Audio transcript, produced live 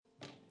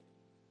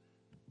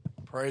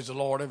Praise the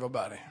Lord,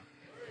 everybody.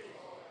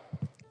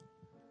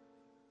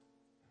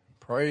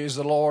 Praise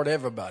the Lord,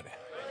 everybody.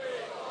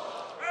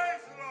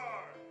 Praise the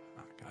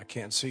Lord. I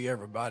can't see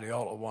everybody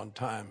all at one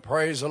time.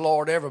 Praise the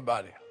Lord,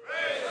 everybody.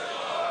 Praise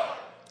the Lord.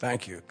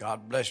 Thank you.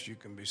 God bless you. You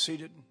can be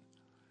seated.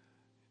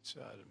 It's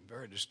a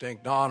very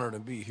distinct honor to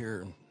be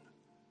here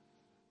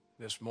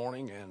this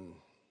morning and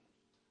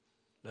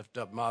lift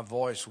up my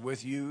voice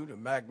with you to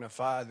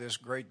magnify this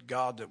great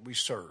God that we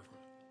serve.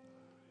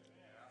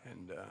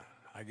 And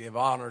I give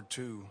honor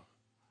to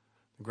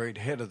the great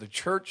head of the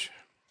church.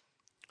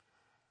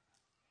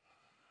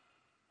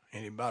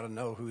 Anybody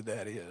know who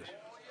that is?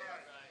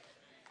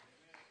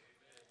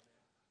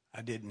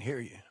 I didn't hear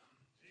you.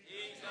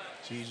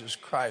 Jesus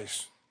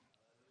Christ,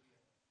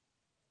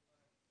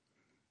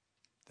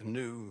 the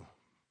new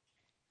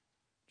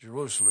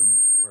Jerusalem,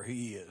 where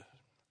he is.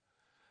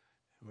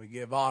 And we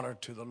give honor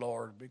to the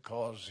Lord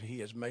because he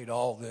has made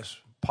all this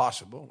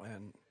possible.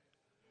 And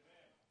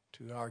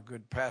to our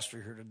good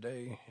pastor here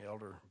today,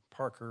 Elder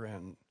Parker,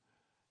 and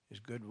his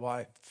good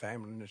wife,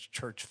 family, and his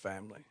church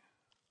family.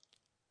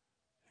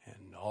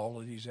 And all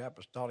of these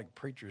apostolic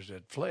preachers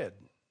that fled,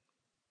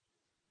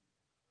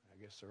 I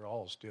guess they're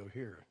all still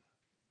here.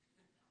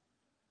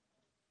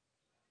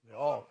 They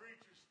all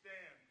Preachers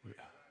stand.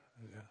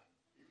 yeah.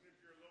 Even if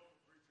you're a local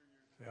preacher,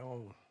 you're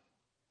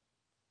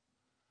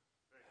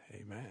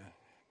Amen.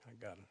 I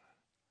got it.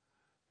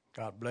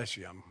 God bless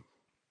you.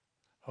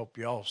 Hope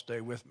you all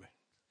stay with me.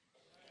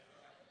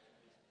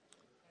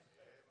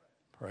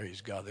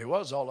 Praise God. They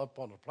was all up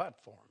on the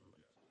platform.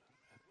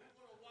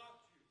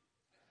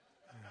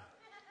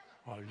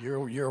 Well,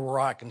 you're where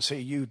I can see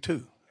you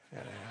too.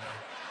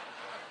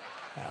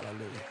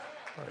 Hallelujah.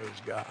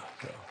 Praise God.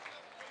 So,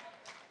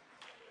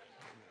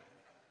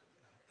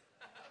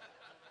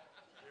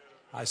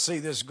 I see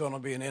this is going to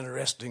be an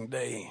interesting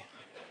day.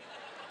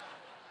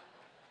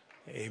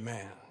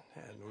 Amen.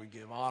 And we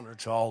give honor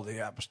to all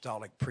the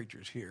apostolic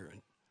preachers here.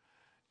 And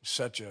it's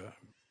such a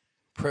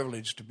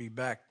privilege to be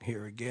back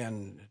here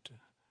again at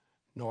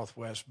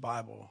Northwest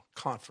Bible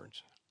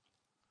Conference.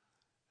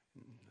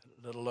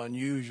 A little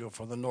unusual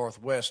for the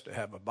Northwest to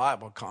have a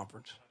Bible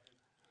conference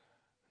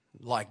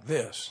like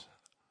this.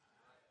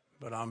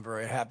 But I'm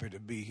very happy to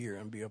be here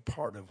and be a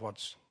part of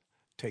what's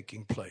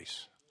taking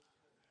place.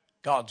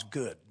 God's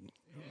good.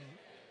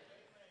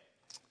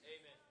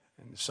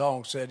 And the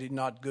song said he's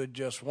not good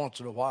just once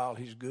in a while.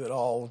 He's good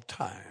all the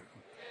time.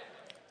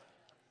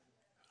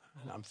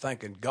 And I'm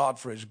thanking God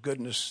for his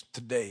goodness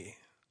today.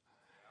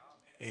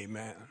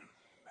 Amen.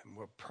 And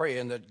we're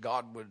praying that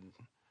God would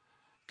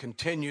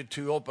continue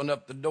to open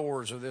up the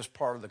doors of this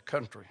part of the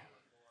country.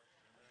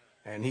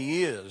 And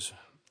he is.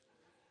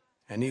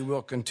 And he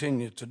will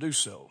continue to do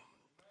so.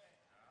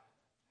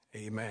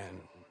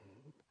 Amen.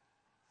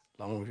 As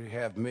long as you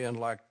have men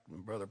like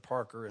Brother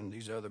Parker and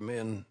these other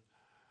men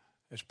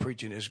that's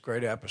preaching this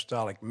great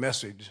apostolic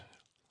message,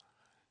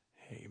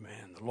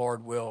 amen, the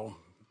Lord will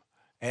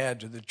add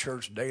to the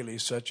church daily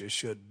such as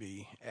should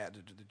be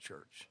added to the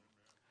church.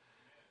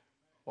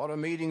 What a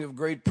meeting of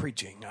great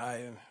preaching.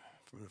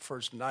 From the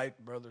first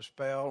night, Brother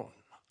Spell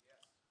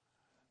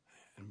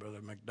and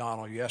Brother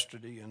McDonald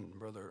yesterday and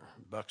Brother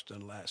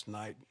Buxton last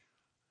night,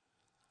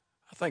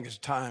 I think it's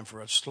time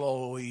for a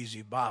slow,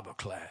 easy Bible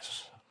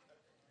class.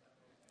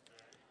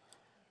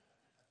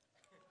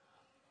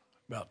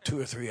 About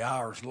 2 or 3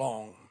 hours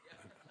long.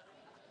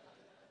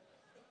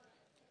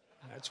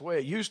 That's the way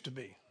it used to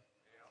be.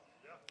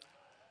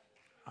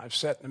 I've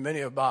sat in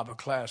many a Bible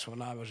class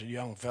when I was a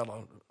young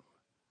fellow.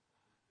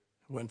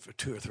 Went for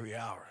 2 or 3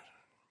 hours.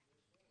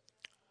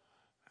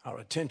 Our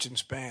attention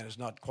span is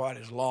not quite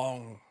as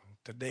long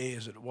today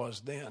as it was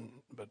then,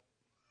 but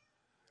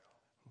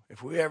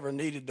if we ever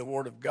needed the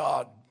Word of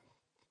God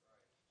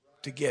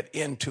to get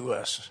into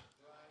us,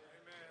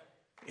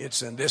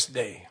 it's in this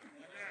day.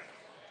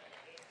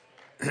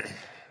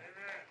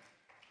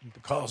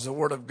 Because the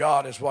Word of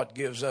God is what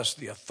gives us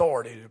the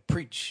authority to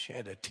preach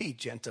and to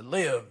teach and to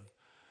live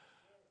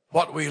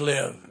what we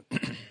live.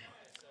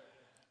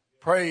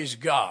 Praise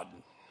God.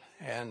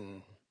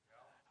 And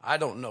I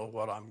don't know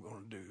what I'm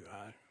going to do.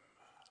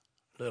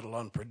 A little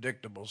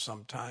unpredictable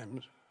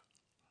sometimes.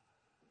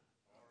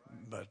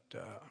 But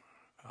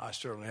I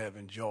certainly have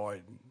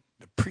enjoyed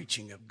the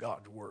preaching of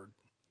God's Word.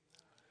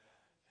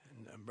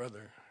 And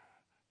Brother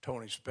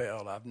Tony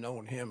Spell, I've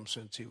known him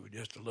since he was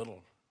just a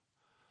little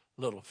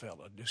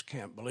fella. Just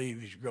can't believe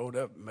he's grown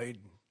up and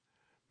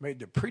made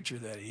the preacher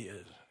that he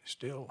is.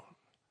 Still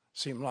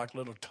seemed like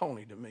little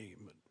Tony to me,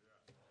 but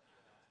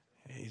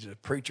he's a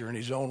preacher in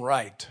his own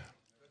right.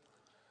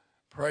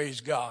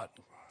 Praise God.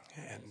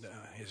 And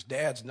his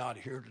dad's not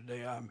here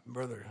today.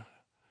 Brother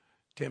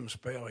Tim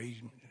Spell. A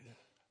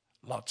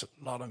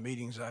lot of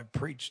meetings I've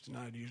preached, and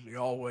I'd usually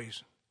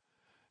always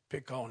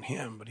pick on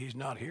him, but he's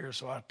not here.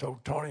 So I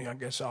told Tony, I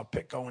guess I'll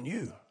pick on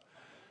you.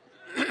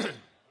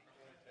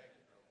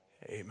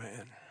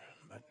 Amen.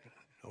 But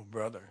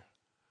brother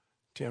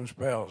Tim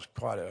Spell's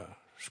quite a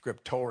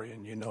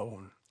scriptorian, you know.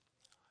 And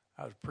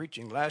I was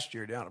preaching last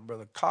year down at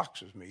Brother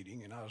Cox's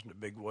meeting, and I was in a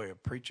big way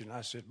of preaching.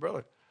 I said,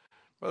 Brother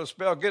Brother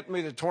Spell, get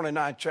me the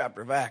 29th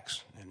chapter of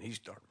Acts. And he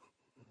started.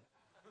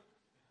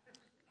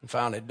 And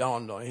finally it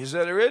dawned on him. He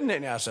said, there isn't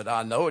any. I said,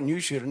 I know, and you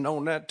should have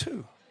known that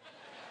too.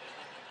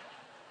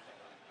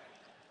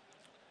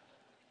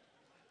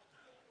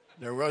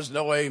 There was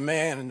no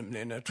amen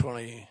in the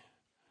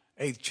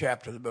 28th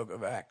chapter of the book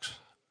of Acts.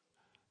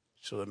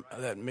 So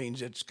that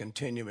means it's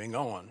continuing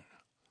on.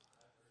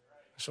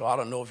 So I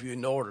don't know if you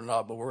know it or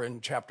not, but we're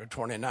in chapter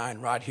 29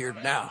 right here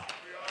now.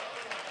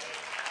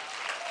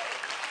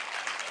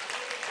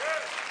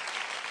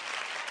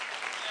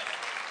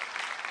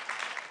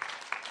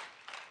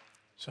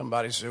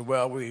 Somebody said,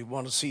 well, we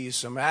want to see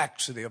some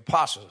Acts of the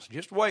apostles.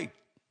 Just wait.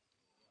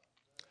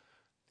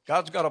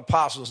 God's got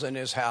apostles in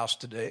his house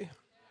today,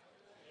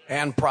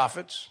 and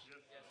prophets,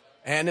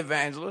 and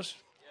evangelists,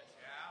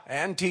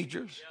 and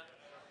teachers,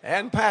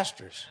 and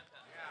pastors.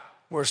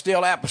 We're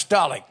still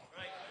apostolic.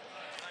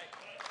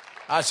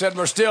 I said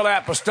we're still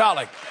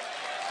apostolic.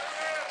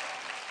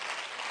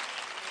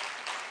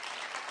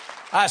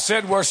 I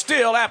said we're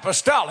still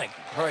apostolic.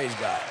 Praise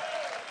God.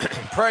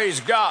 Praise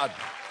God.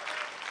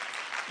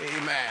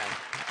 Amen.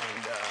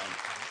 And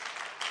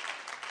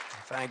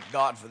thank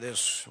God for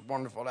this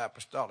wonderful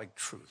apostolic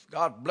truth.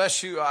 God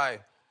bless you.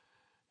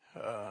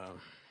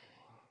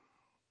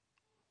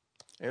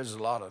 There's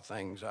a lot of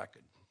things I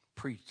could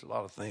preach, a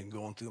lot of things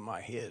going through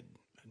my head.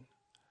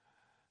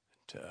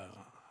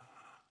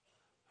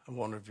 I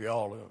wonder if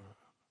y'all are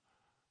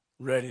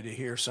ready to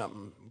hear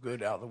something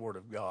good out of the Word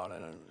of God.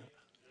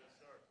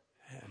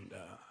 And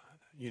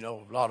you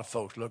know, a lot of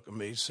folks look at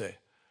me and say,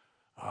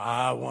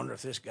 I wonder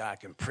if this guy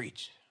can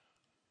preach.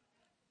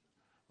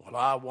 Well,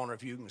 I wonder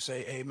if you can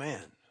say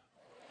amen.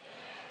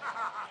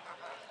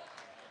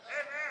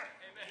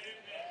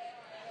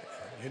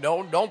 You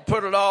don't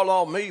put it all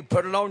on me.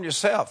 Put it on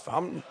yourself.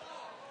 I'm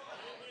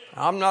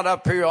not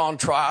up here on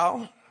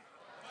trial.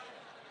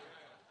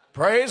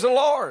 Praise the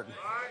Lord.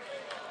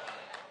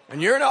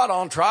 And you're not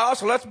on trial,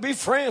 so let's be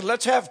friends.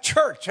 Let's have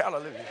church.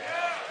 Hallelujah.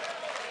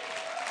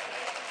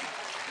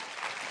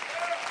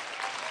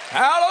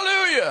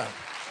 Hallelujah.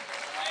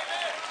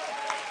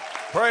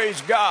 Praise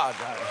God.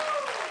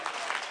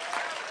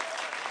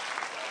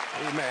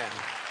 Amen.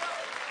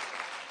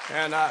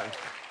 And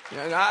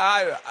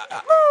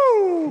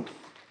woo!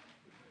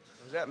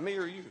 Is that me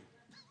or you?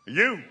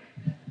 You.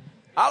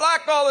 I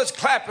like all this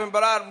clapping,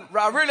 but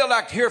I really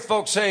like to hear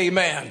folks say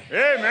amen.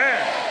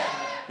 Amen.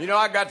 You know,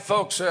 I got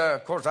folks,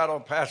 of course, I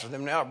don't pastor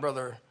them now.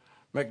 Brother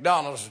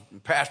McDonald's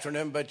pastoring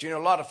them, but, you know,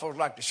 a lot of folks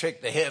like to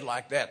shake their head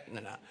like that.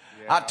 And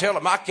I tell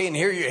them, I can't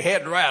hear your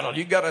head rattle.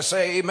 You got to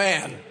say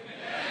amen.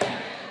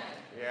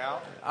 Yeah.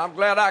 I'm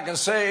glad I can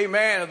say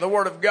amen to the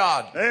Word of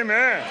God.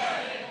 Amen.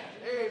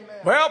 Amen.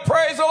 Well,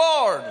 praise the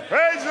Lord.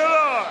 Praise the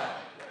Lord.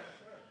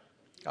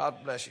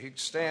 God bless you. You can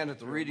stand at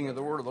the reading of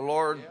the Word of the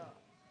Lord.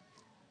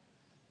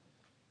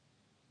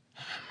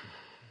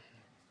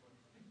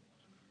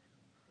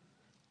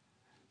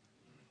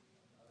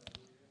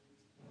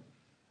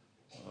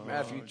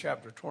 Matthew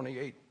chapter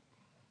 28.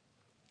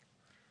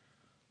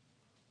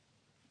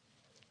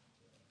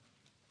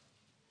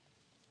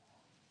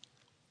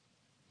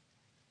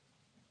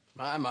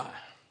 My.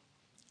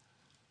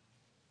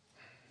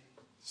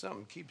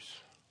 Something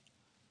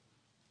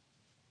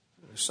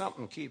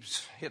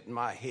keeps hitting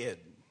my head.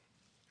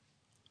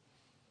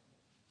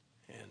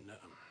 And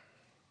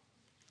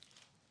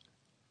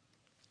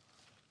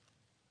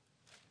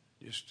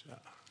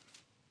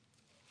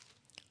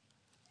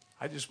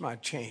I just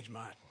might change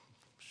my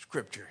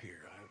scripture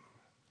here.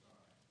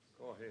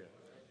 Go ahead.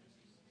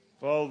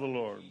 Follow the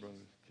Lord, Brother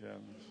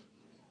Cavaness.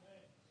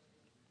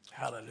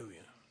 Hallelujah.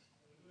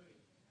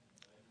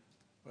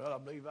 Well, I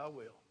believe I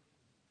will.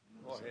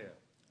 Go ahead.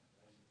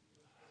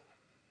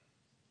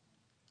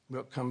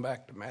 We'll come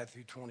back to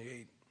Matthew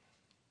 28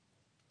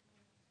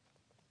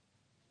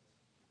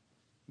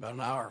 about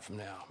an hour from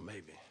now,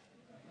 maybe.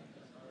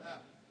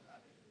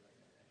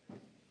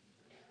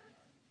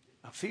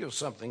 I feel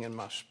something in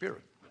my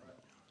spirit.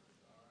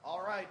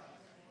 All right.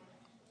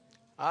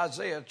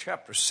 Isaiah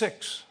chapter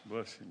 6.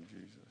 Bless him,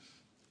 Jesus.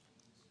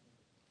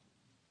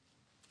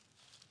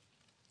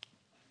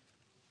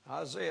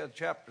 Isaiah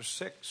chapter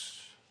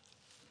 6,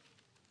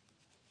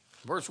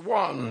 verse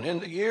 1. In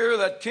the year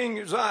that King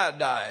Uzziah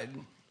died,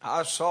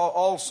 I saw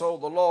also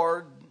the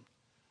Lord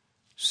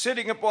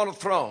sitting upon a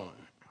throne,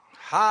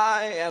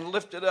 high and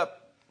lifted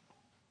up,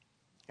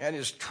 and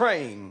his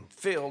train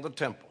filled the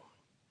temple.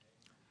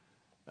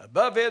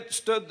 Above it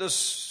stood the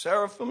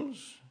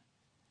seraphims.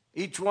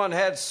 Each one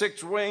had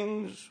 6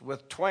 wings.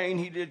 With twain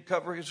he did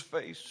cover his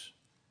face,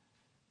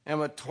 and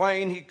with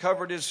twain he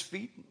covered his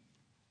feet,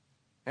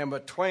 and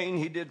with twain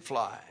he did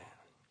fly.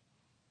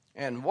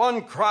 And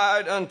one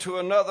cried unto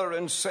another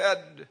and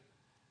said,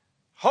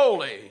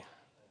 Holy,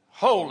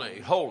 holy,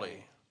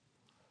 holy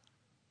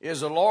is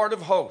the Lord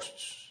of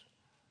hosts.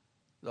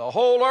 The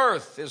whole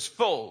earth is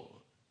full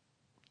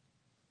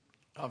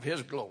of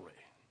his glory.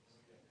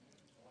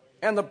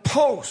 And the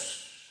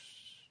posts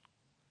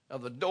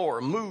of the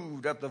door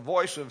moved at the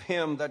voice of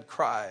him that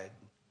cried,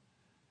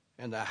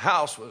 and the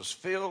house was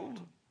filled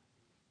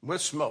with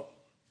smoke.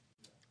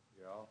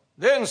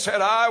 Then said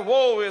I,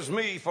 woe is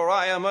me, for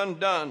I am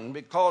undone,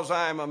 because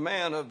I am a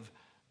man of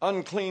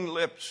unclean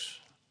lips,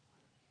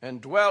 and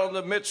dwell in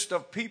the midst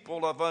of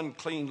people of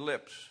unclean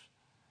lips.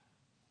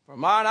 For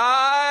mine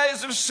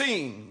eyes have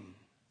seen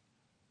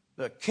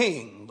the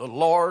King, the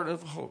Lord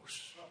of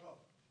hosts.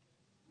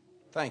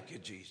 Thank you,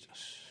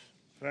 Jesus.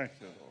 Thank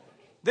you, Lord.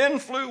 Then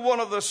flew one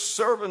of the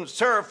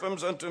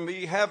seraphims unto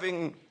me,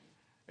 having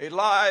a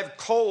live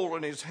coal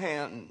in his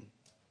hand,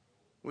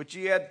 which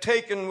he had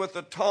taken with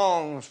the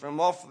tongs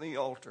from off the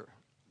altar.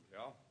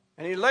 Yeah.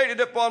 And he laid it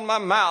upon my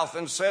mouth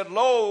and said,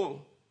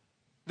 Lo,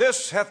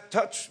 this hath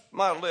touched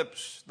my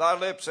lips. Thy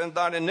lips and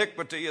thine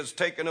iniquity is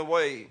taken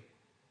away,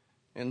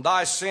 and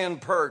thy sin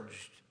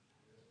purged.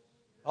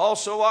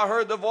 Also I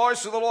heard the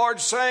voice of the Lord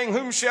saying,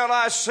 Whom shall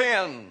I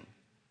send?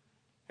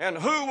 And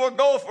who will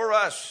go for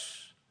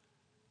us?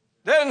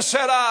 Then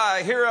said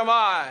I, Here am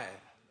I.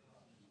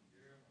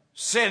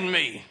 Send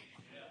me.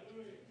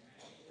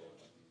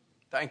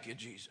 Thank you,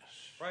 Jesus.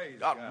 Praise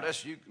God God.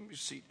 bless you. You can be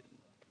seated.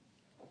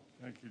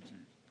 Thank you, Jesus.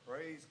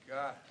 Praise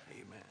God.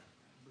 Amen.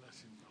 Bless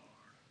him, Lord.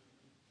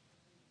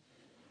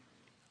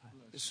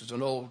 This is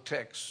an old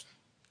text.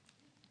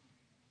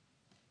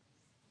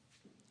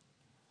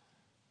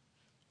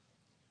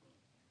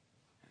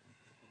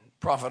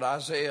 Prophet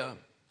Isaiah,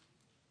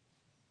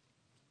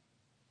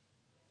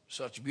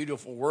 such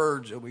beautiful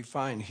words that we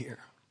find here.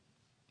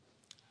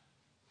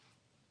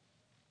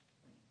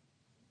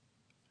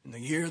 In the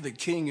year that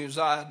King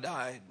Uzziah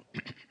died,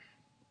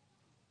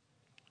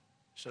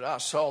 said, I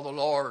saw the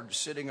Lord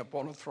sitting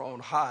upon a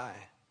throne high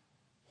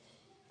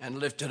and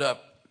lifted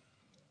up,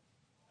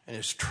 and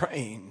his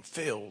train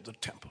filled the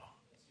temple.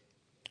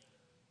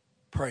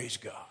 Praise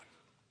God.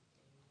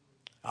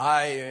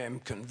 I am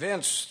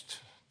convinced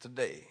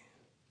today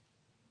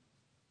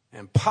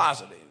and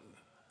positive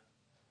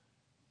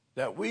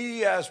that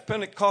we as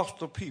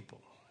Pentecostal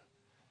people,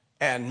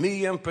 and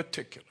me in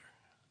particular,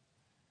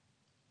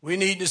 we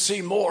need to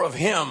see more of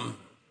him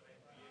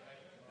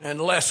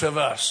and less of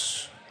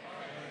us.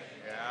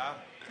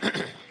 Yeah.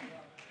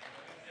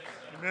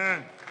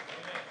 Amen.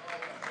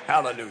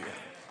 Hallelujah.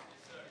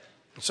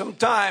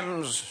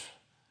 Sometimes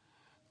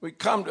we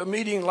come to a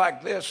meeting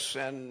like this,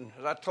 and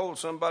as I told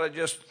somebody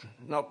just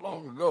not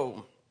long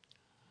ago,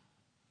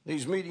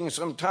 these meetings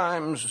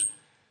sometimes,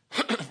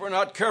 if we're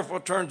not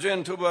careful, turns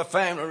into a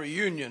family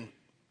reunion.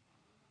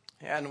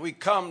 And we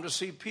come to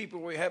see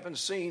people we haven't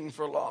seen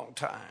for a long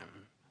time.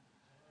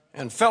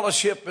 And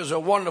fellowship is a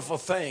wonderful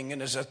thing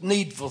and is a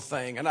needful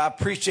thing. And I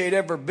appreciate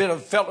every bit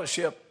of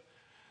fellowship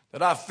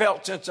that I've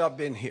felt since I've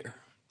been here.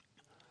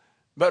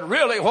 But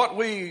really what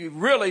we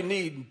really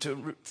need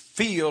to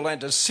feel and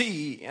to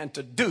see and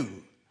to do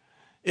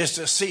is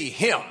to see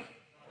him.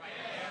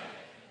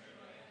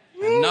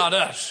 And not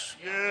us.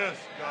 Yes,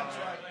 God.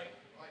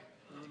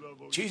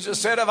 Jesus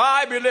said, if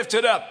I be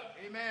lifted up,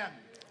 Amen.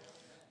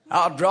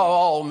 I'll draw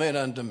all men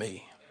unto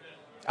me.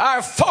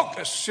 Our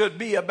focus should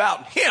be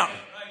about him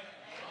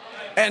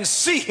and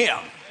see him.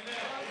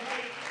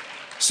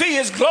 See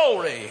his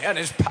glory and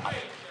his power.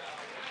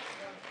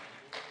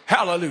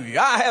 Hallelujah.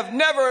 I have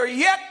never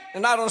yet,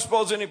 and I don't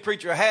suppose any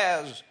preacher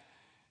has,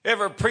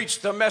 ever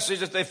preached a message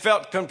that they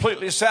felt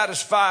completely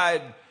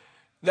satisfied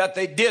that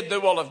they did the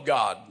will of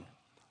God.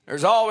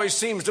 There's always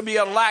seems to be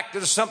a lack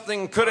that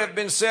something could have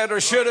been said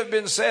or should have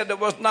been said that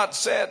was not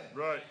said.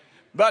 Right.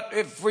 But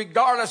if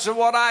regardless of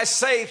what I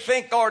say,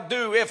 think, or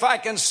do, if I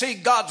can see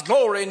God's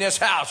glory in this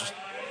house,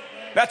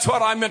 that's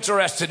what I'm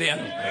interested in.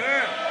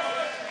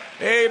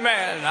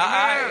 Amen.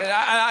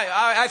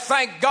 I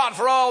thank God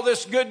for all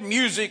this good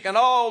music and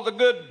all the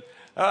good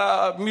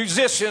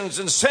musicians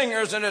and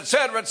singers and et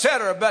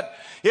cetera, but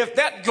if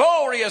that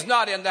glory is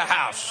not in the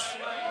house,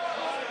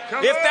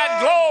 if that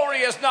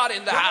glory is not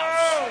in the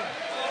house,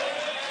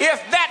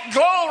 if that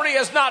glory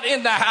is not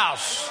in the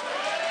house,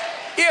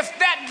 if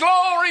that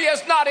glory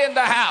is not in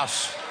the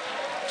house,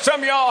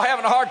 some of y'all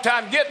having a hard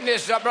time getting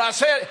this, but I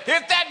said,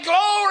 if that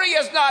glory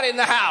is not in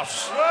the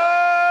house,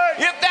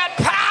 if that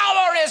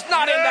power is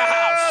not in the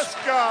house,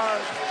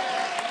 God.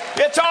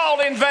 it's all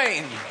in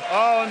vain.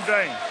 All in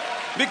vain.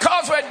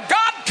 Because when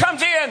God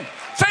comes in,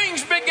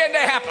 things begin to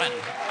happen.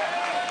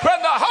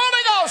 When the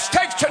Holy Ghost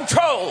takes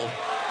control,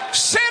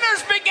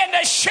 sinners begin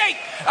to shake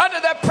under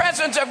the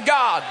presence of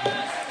God.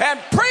 And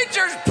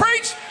preachers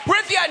preach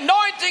with the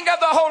anointing of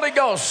the Holy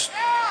Ghost.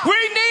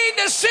 We need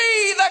to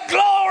see the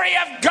glory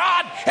of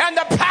God and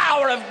the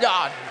power of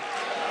God.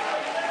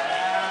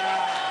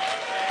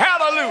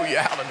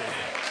 Hallelujah, hallelujah.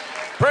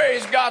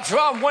 Praise God. So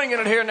I'm winging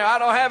it here now. I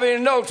don't have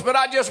any notes, but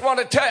I just want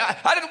to tell you,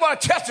 I just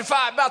want to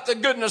testify about the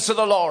goodness of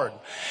the Lord.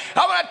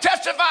 I want to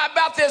testify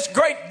about this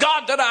great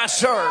God that I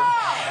serve.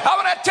 I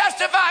want to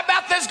testify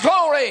about this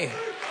glory.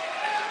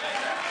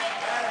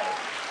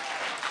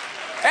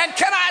 And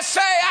can I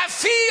say, I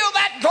feel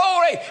that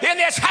glory in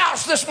this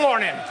house this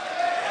morning.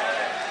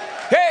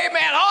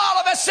 Amen. All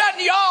of a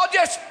sudden, y'all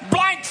just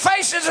blank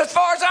faces as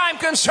far as I'm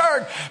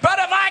concerned. But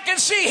if I can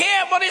see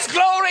him when his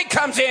glory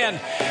comes in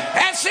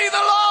and see the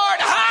Lord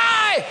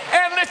high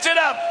and lifted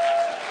up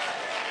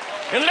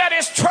and let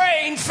his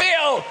train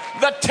fill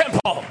the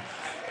temple.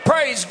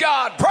 Praise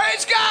God.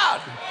 Praise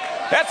God.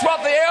 That's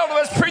what the elder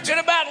was preaching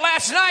about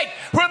last night.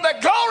 When the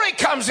glory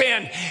comes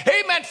in,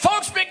 amen,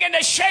 folks begin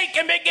to shake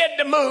and begin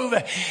to move.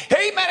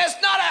 Amen.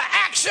 It's not an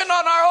action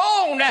on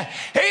our own,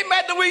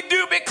 amen, that we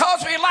do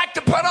because we like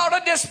to put on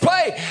a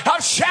display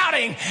of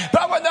shouting.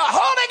 But when the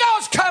Holy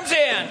Ghost comes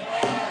in,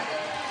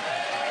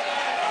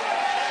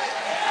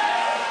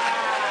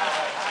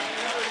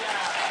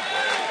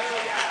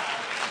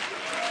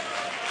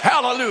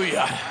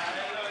 hallelujah.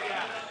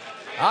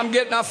 I'm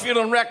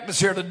feeling reckless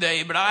here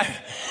today, but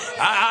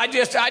I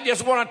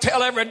just want to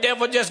tell every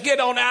devil, just get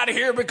on out of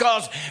here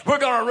because we're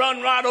going to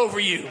run right over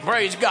you.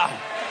 Praise God.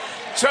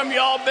 Some of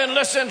y'all been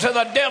listening to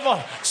the devil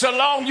so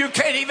long you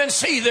can't even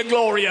see the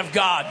glory of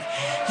God.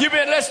 You've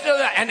been listening to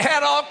that and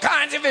had all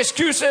kinds of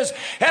excuses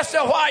as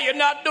to why you're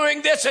not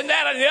doing this and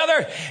that and the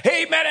other.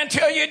 Amen.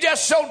 Until you're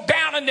just so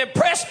down and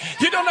depressed,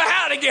 you don't know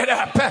how to get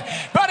up.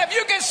 But if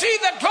you can see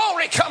the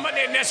glory coming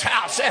in this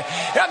house and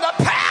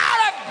the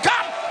power of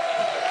God.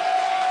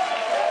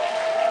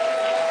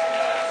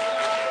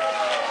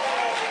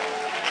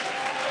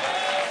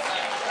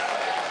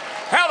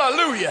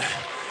 Hallelujah.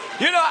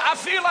 You know, I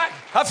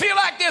feel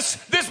like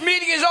this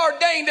meeting is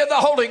ordained of the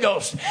Holy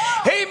Ghost.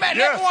 Amen.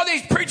 Yes. Every one of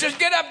these preachers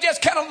get up,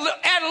 just kind of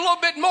add a little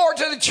bit more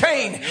to the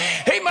chain.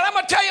 Amen. I'm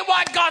going to tell you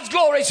why God's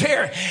glory is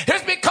here.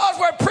 It's because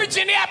we're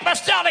preaching the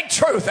apostolic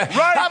truth of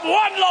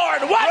one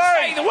Lord, one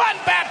faith, one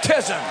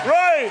baptism.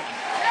 Right.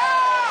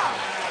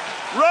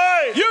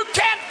 Right. You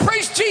can't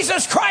preach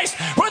Jesus Christ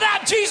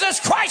without Jesus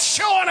Christ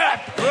showing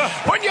up.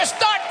 When you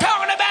start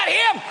talking about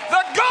Him,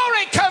 the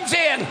glory comes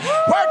in.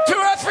 Where two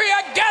or three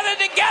are gathered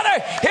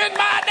together in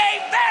my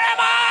name, there am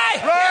I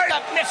in the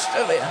midst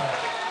of them.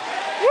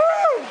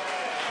 Woo!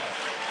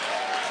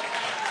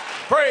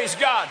 Praise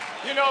God.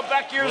 You know,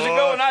 back years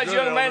ago when I was a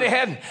young man, they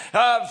had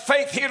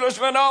faith healers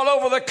went all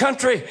over the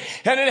country,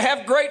 and they'd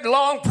have great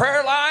long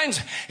prayer lines.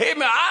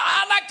 Amen.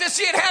 I like to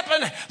see it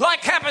happen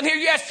like happened here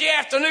yesterday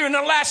afternoon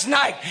and last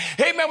night.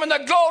 Amen. When the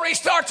glory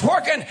starts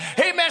working,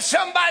 amen,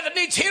 somebody that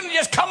needs healing,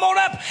 just come on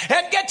up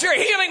and get your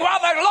healing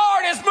while the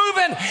Lord is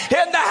moving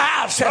in the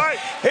house.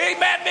 Right.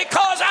 Amen.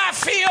 Because I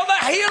feel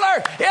the healer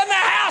in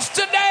the house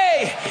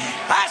today.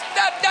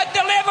 The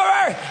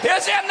deliverer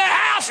is in the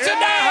house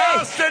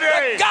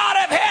today. The God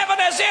of heaven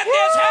is in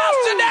this house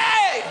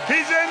today.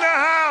 He's in the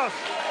house.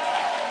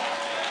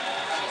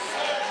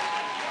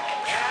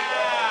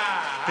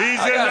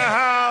 He's in the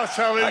house.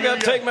 Hallelujah. I got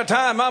to take my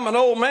time. I'm an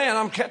old man.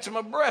 I'm catching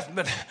my breath.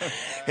 But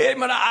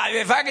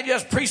if I could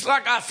just preach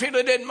like I feel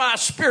it in my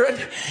spirit,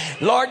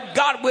 Lord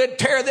God, we'd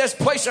tear this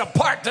place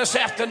apart this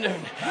afternoon.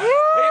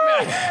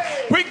 Amen.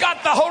 We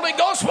got the Holy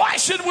Ghost. Why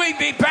should we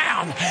be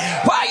bound?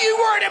 Why are you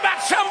worried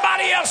about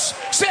somebody else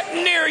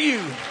sitting near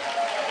you?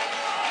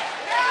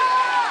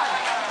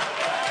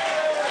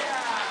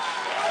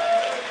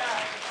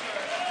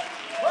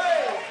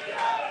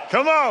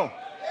 Come on.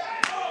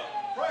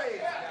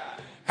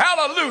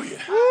 Hallelujah.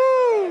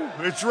 Woo.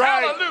 It's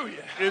right.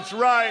 Hallelujah. It's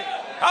right.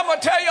 I'm going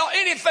to tell y'all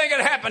anything could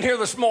happen here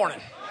this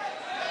morning.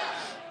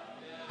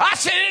 I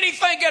said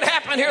anything could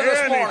happen here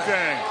this morning.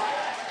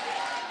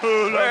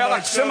 Well,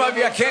 like some of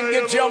you, I can't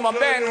get you on my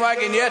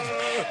bandwagon yet,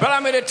 but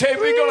I'm going to tell you,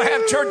 we're going to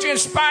have church in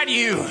spite of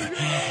you.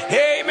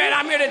 Amen.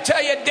 I'm going to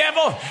tell you,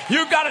 devil,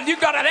 you got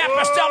an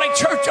apostolic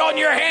church on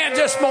your hands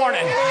this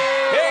morning.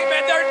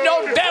 Amen. There's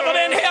no devil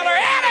in hell or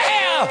out of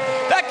hell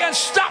that can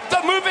stop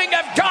the moving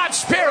of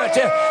God's Spirit.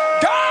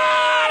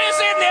 God is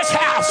in this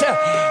house.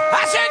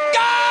 I said,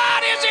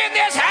 God is in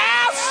this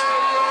house.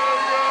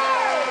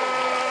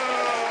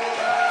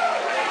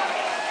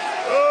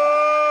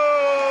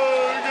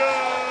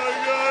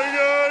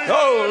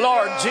 Oh,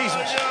 Lord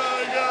Jesus.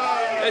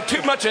 There's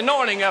too much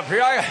anointing up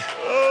here. I'm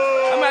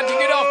going to have to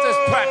get off this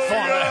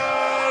platform.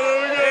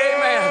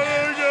 Amen.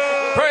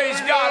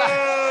 Praise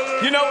God.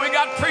 You know, we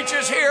got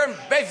preachers here,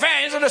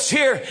 evangelists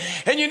here,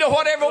 and you know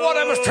what every one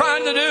of them is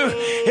trying to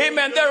do?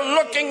 Amen. They're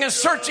looking and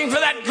searching for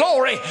that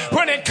glory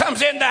when it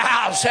comes in the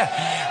house.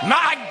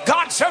 My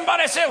God,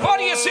 somebody said, what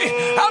do you see?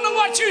 I don't know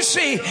what you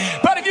see,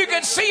 but if you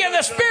can see in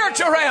the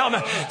spiritual realm,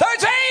 there's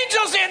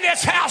angels in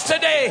this house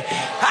today.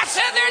 I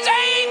said there's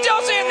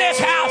angels in this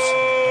house.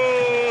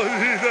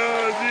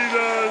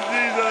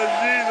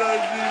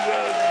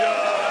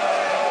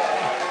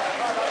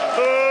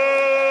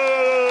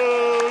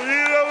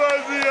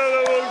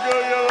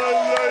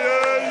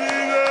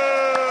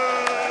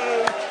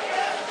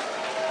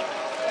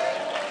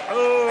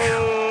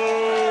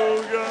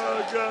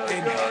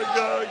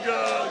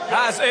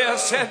 Isaiah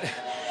said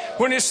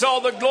when he saw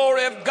the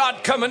glory of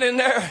God coming in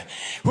there,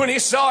 when he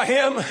saw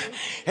him,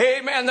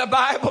 amen, the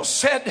Bible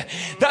said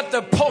that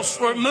the posts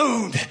were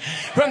moved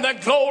when the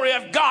glory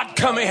of God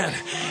come in.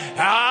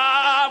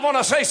 I want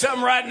to say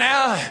something right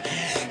now.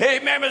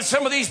 Amen. But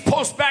some of these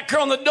posts back here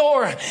on the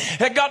door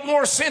have got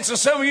more sense than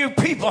some of you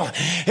people.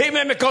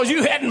 Amen. Because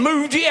you hadn't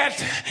moved yet.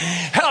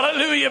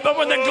 Hallelujah. But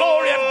when the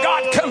glory of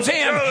God comes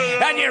in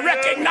and you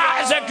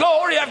recognize the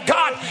glory of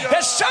God,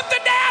 there's something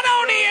down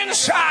on the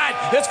inside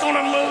that's going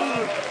to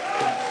move.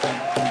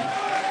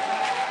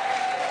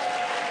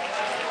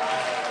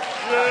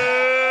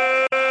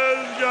 Yes,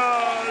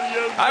 God.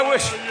 I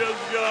wish.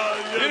 Yes, God.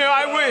 Yes, You know,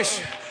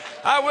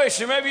 I wish,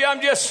 and maybe I'm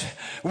just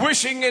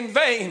wishing in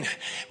vain,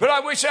 but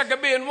I wish I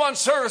could be in one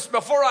service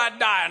before I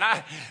die. And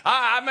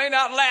I may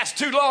not last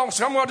too long,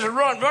 so I'm going to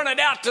run it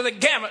out to the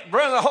gamut,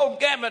 run the whole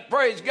gamut,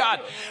 praise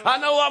God. I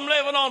know I'm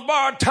living on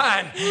borrowed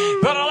time,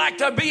 but I like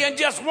to be in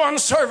just one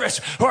service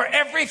where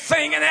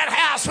everything in that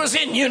house was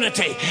in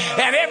unity,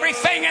 and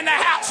everything in the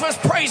house was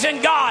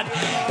praising God,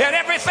 and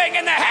everything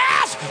in the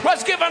house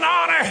was giving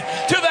honor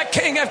to the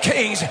King of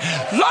Kings.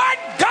 Lord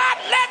God,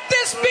 let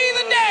this be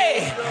the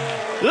day.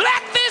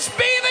 Let this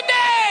be the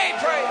day.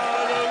 Praise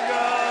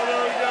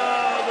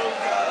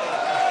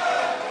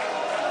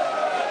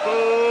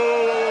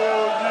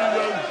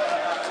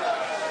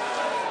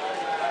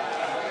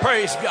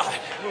Praise God.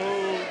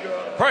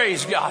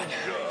 Praise God.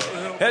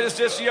 This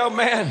young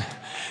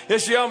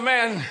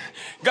man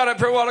got up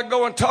here a while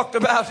ago and talked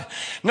about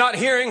not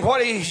hearing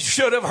what he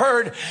should have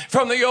heard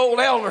from the old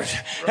elders.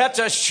 That's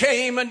a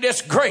shame and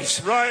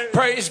disgrace. Right.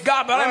 Praise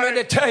God. But I'm going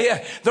to tell you,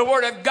 the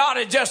word of God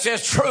is just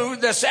as true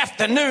this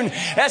afternoon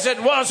as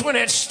it was when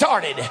it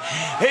started.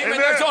 Amen.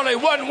 There's only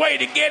one way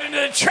to get into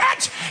the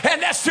church,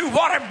 and that's through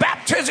water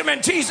baptism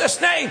in Jesus'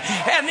 name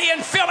and the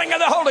infilling of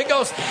the Holy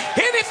Ghost.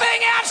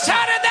 Anything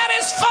outside of that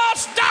is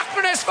false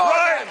doctrine as far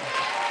as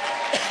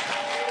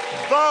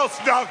false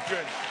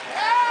doctrine.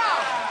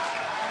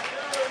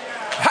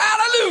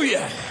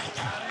 Hallelujah.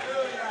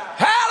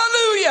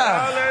 Hallelujah.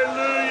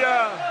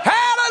 Hallelujah.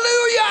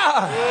 Hallelujah.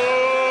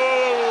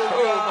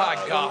 Oh, my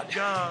God.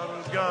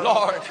 God.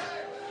 Lord,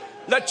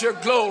 let your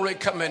glory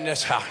come in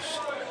this house.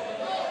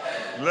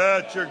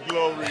 Let your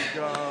glory,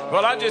 God.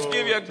 Well, I just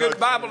give you a good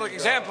Bible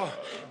example.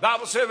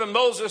 Bible said when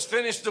Moses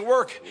finished the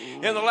work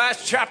in the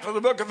last chapter of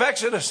the book of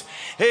Exodus,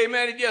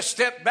 amen, he just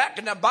stepped back,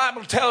 and the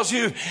Bible tells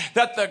you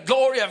that the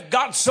glory of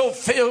God so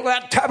filled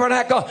that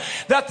tabernacle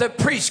that the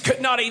priest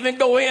could not even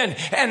go in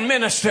and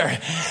minister.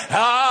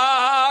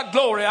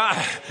 Glory.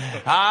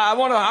 I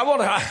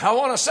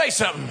want to say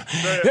something.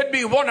 It'd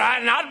be one,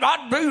 and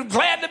I'd be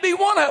glad to be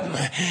one of them.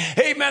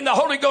 Amen. The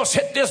Holy Ghost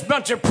hit this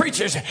bunch of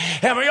preachers,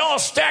 and we all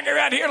stagger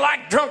out here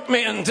like drunk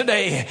men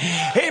today.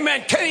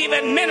 Amen. Can't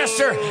even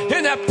minister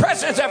in the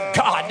presence of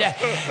God.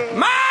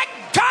 My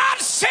God,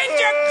 send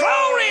your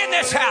glory in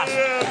this house.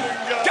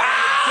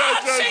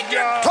 God, send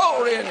your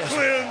glory in this house.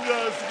 Cleanse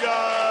us,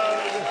 God.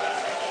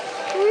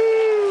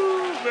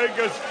 Woo, make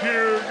us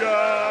pure,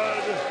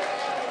 God.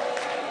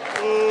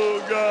 Oh,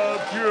 God,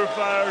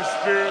 purify our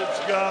spirits,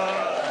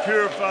 God.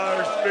 Purify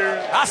our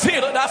spirits. I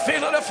feel it.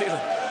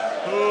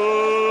 Oh,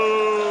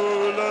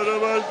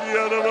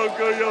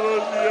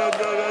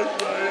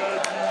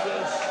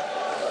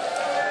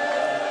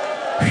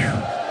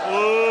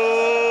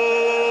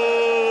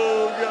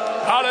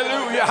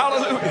 Hallelujah,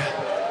 hallelujah.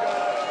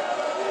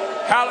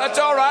 That's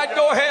all right.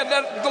 Go ahead.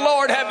 Let the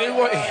Lord have his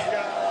way.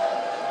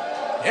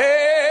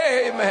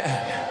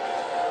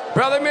 Amen.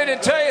 Brother, let me to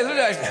tell you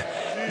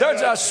that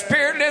there's a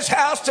spirit in this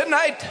house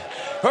tonight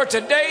or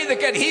today that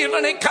can heal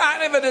any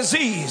kind of a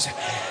disease,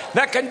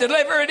 that can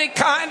deliver any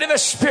kind of a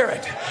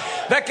spirit,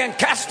 that can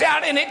cast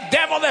out any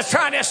devil that's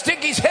trying to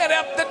stick his head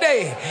up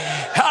today.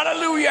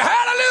 Hallelujah,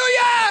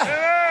 hallelujah.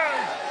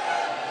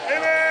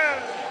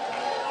 Amen.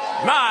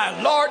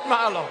 My Lord,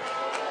 my Lord.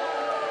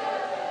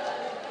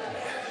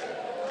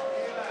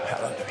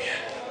 Hallelujah.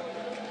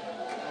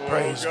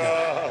 Praise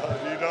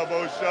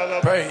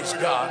God. Praise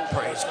God.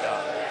 Praise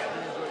God.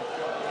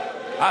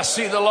 I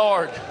see the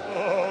Lord.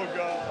 Oh,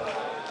 God.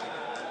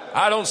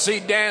 I don't see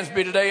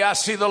Dansby today. I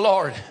see the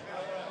Lord.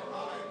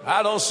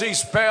 I don't see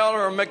Spell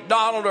or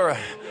McDonald or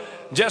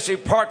Jesse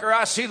Parker.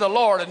 I see the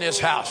Lord in this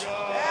house.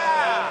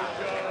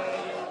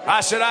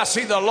 I said, I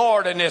see the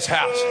Lord in this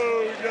house.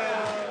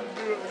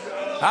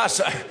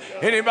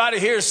 Anybody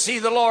here see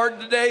the Lord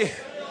today?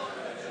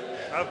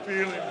 I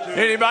feel him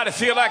too. Anybody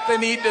feel like they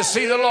need to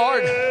see the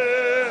Lord?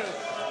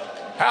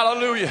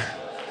 Hallelujah.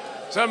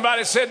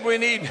 Somebody said we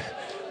need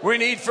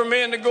for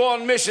men to go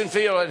on mission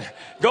field and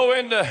go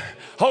into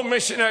home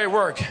missionary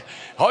work.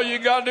 All you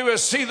got to do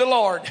is see the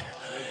Lord.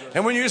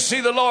 And when you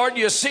see the Lord,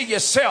 you see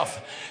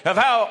yourself of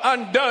how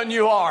undone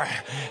you are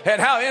and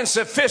how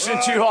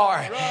insufficient you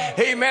are.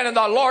 Amen. And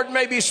the Lord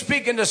may be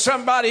speaking to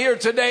somebody here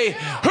today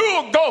who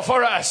will go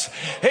for us.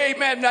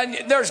 Amen.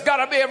 And there's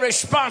got to be a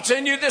response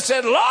in you that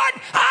said, Lord,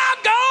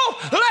 I'll go.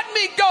 Let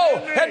me go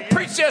and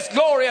preach this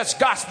glorious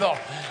gospel.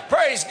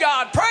 Praise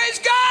God. Praise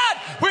God.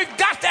 We've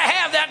got to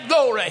have that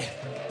glory.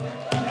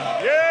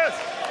 Yes.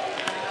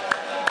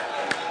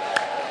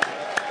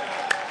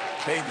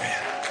 Amen.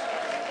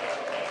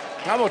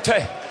 I'm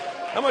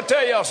gonna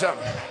tell y'all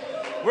something.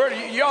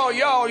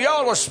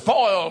 Y'all are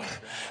spoiled.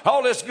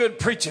 All this good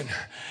preaching,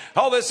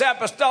 all this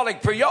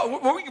apostolic preaching,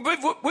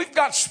 we've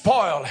got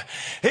spoiled.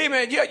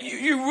 Amen.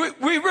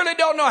 We really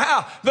don't know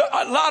how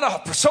a lot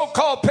of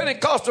so-called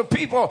Pentecostal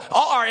people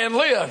are and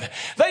live.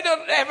 They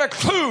don't have a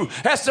clue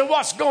as to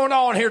what's going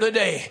on here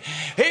today.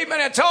 Amen.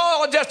 It's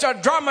all just a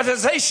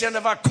dramatization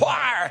of a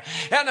choir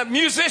and a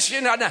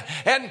musician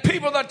and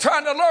people that are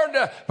trying to learn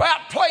to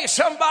outplay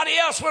somebody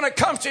else when it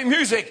comes to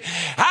music.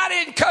 I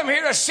didn't come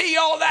here to see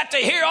all that, to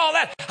hear all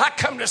that. I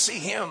come to see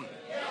him.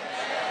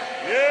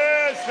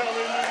 Yes,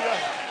 hallelujah.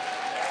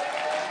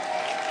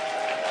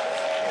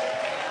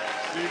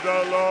 See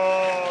the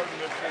Lord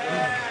lifted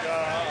up,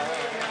 God.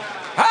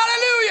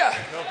 Hallelujah.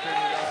 Help him,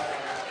 God.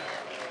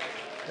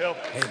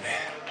 Help him.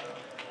 Amen.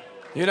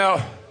 You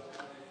know,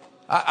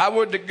 I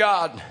would to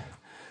God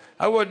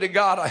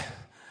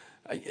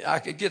I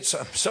could get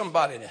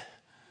somebody to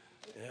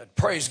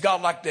praise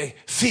God like they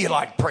feel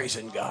like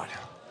praising God.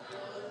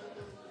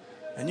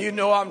 And you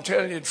know, I'm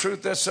telling you the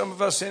truth, there's some of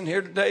us in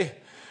here today,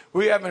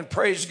 we haven't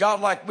praised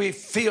God like we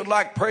feel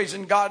like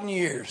praising God in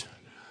years.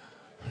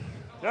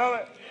 Tell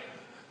it.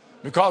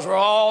 Because we're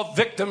all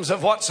victims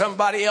of what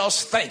somebody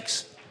else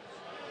thinks,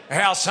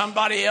 how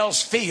somebody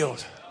else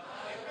feels.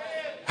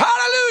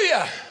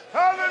 Hallelujah.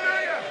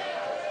 Hallelujah.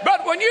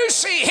 But when you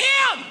see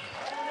Him,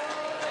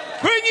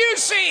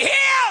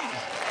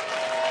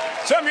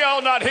 some of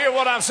y'all not hear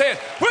what I'm saying.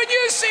 When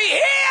you see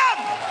Him,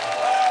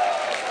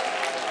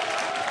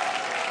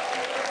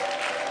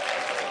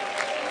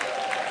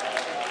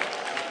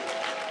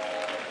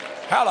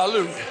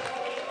 hallelujah.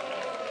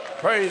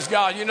 Praise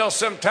God. You know,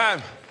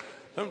 sometimes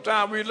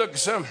we look at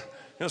some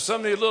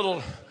of these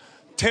little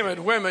timid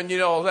women, you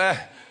know,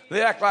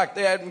 they act like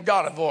they haven't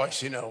got a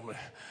voice, you know.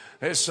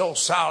 They're so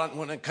silent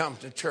when they come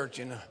to church,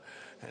 you know,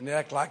 and they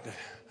act like,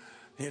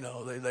 you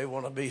know, they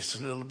want to be a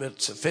little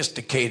bit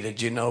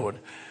sophisticated, you know. And,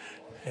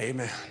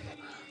 amen.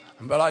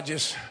 But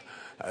is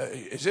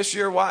this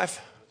your wife?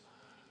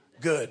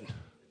 Good.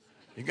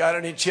 You got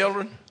any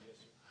children?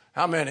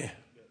 How many?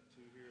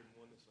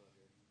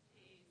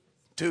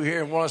 2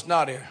 here and one that's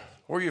not here.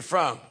 Where are you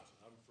from? I'm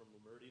from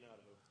Meridian,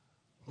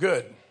 Idaho.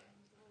 Good.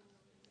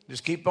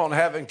 Just keep on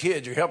having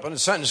kids. You're helping in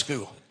Sunday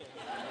school.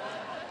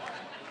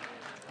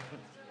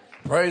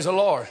 Praise the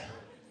Lord.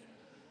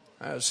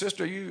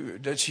 Sister,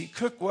 did she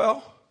cook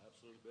well?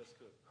 Absolutely best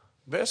cook.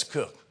 Best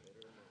cook.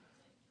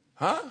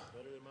 Huh?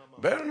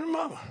 Better than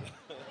mama.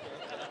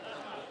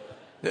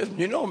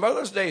 You know,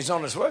 Mother's Day's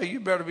on its way. You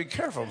better be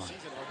careful, man.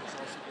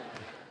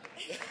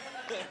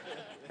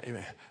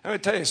 Amen. Let me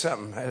tell you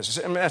something.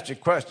 Let me ask you a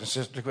question,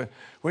 sister.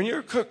 When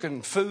you're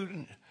cooking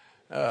food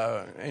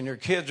and your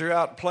kids are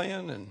out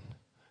playing, and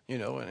you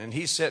know, and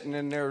he's sitting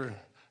in there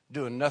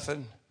doing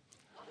nothing,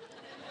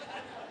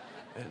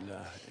 and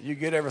you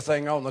get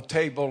everything on the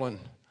table and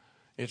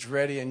it's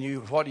ready,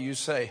 and what do you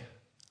say?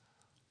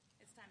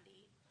 It's time to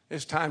eat.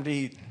 It's time to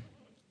eat.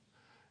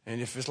 And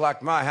if it's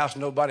like my house,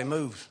 nobody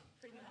moves.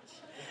 Pretty much.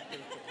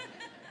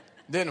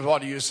 Then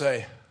what do you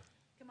say?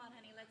 Come on,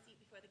 honey, let's eat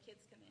before the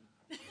kids come in.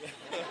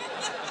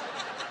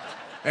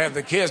 And if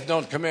the kids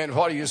don't come in,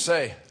 what do you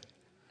say?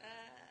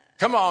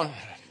 Come on,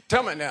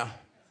 tell me now.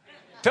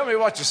 Tell me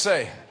what you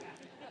say.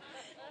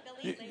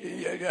 They'll eat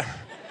later.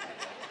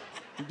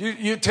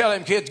 You tell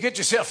them kids, get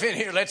yourself in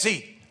here, let's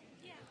eat.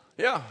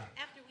 Yeah.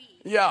 After we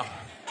eat. Yeah.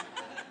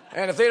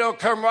 And if they don't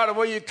come right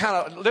away, you kind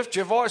of lift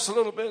your voice a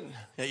little bit.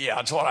 Yeah,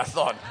 that's what I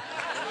thought.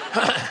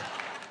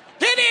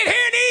 Get in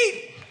here and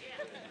eat.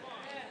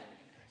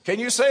 Can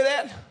you say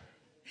that? Like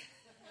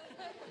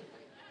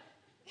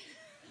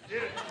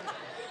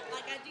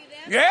I do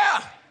that?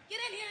 Yeah. Get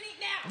in here and eat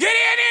now. Get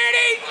in here and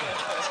eat.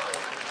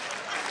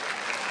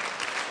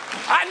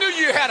 I knew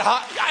you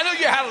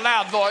had a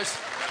loud voice.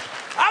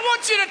 I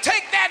want you to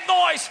take that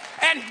voice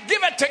and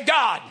give it to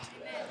God.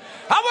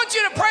 I want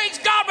you to praise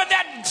God with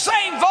that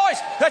same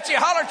voice that you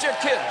holler at your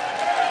kid.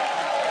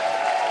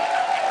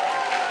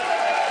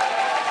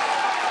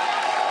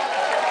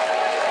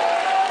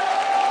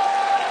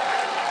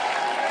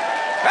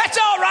 That's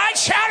all right.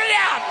 Shout it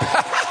out.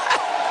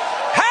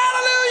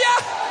 Hallelujah.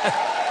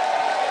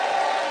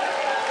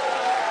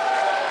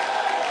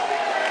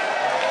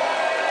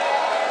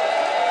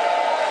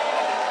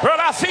 Well,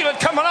 I feel it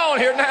coming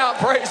on here now.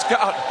 Praise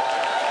God.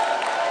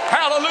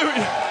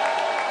 Hallelujah.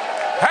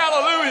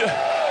 Hallelujah.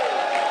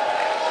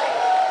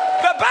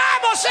 The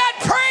Bible said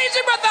praise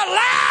Him with a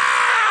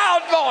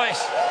loud voice.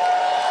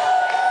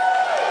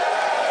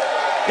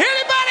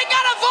 Anybody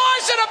got a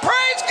voice to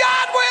praise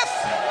God with?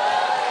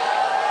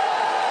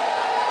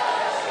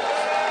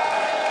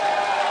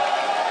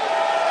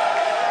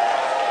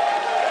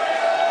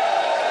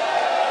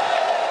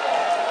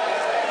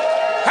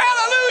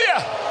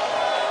 Hallelujah.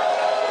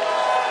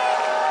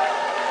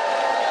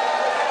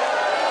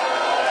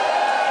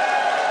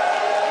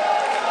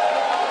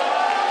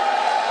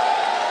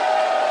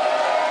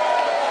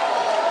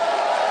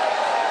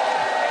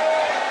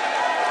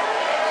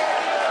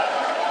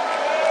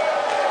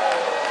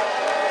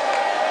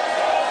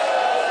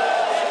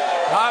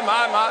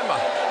 My.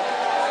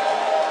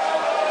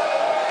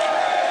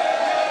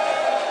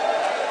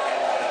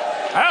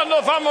 I don't know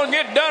if I'm going to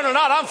get done or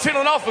not. I'm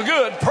feeling awful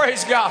good.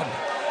 Praise God.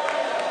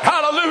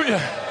 Hallelujah.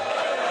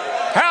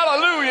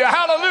 Hallelujah.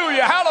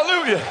 Hallelujah.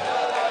 Hallelujah.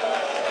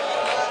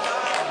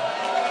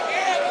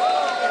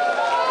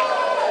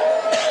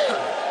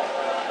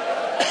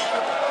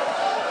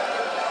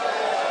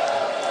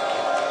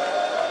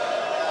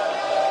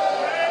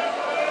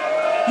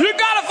 You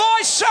got a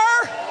voice,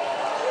 sir?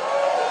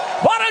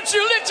 Why don't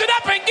you lift it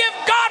up and give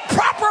God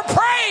proper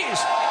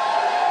praise?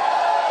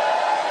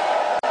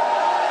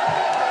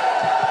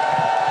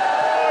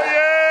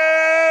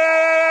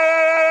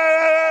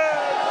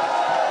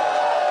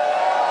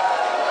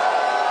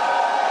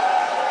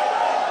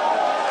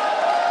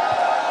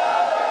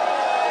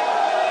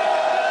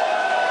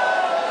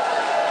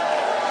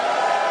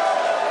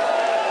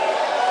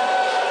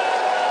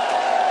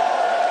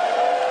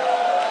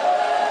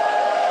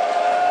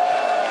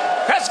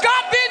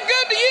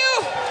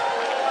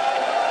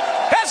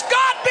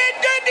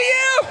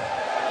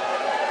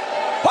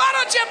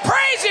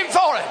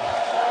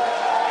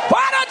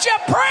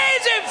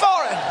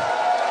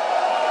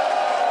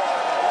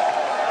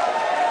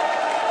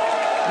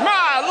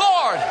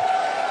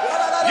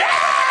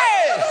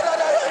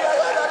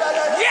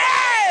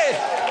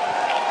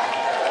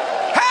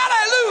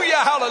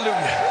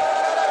 hallelujah.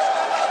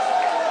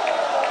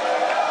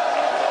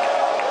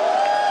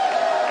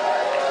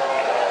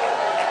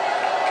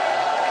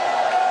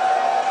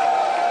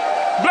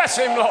 Bless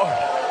him, Lord.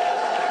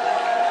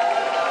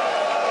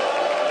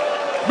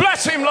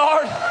 Bless him,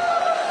 Lord.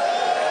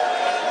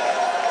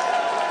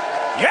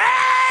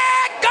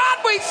 Yeah, God,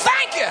 we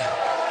thank you.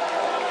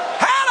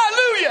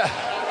 Hallelujah.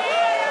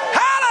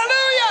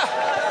 Hallelujah.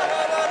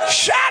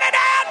 Shout it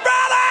out,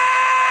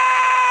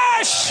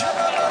 brothers.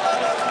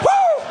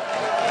 Woo.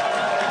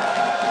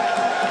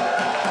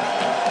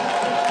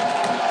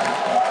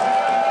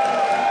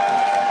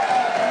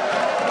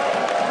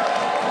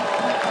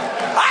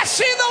 I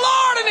see the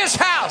Lord in his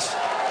house.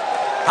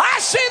 I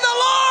see the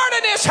Lord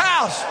in his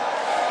house.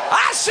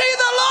 I see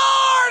the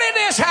Lord in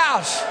his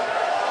house.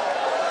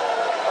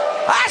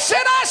 I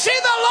said, I see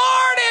the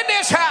Lord in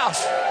this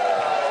house.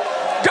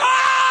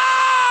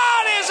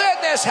 God is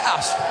in this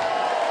house.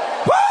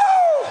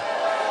 Woo!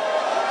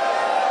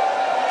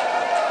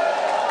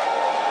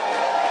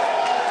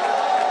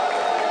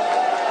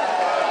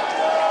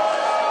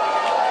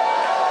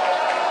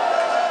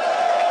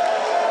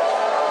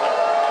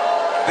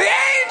 The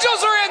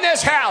angels are in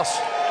this house.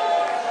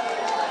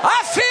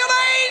 I feel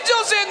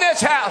angels in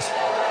this house.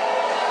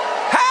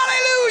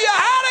 Hallelujah,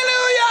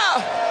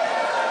 hallelujah.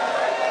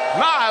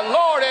 My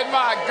Lord and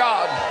my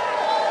God.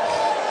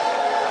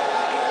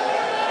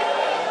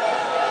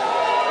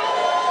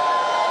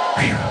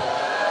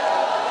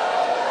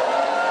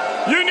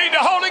 You need the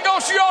Holy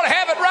Ghost, you ought to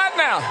have it right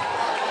now.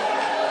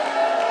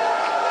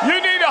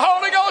 You need the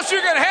Holy Ghost,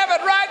 you can have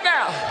it right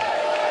now.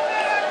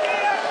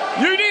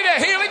 You need a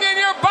healing in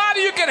your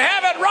body, you can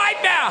have it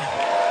right now.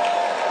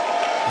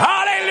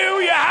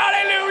 Hallelujah,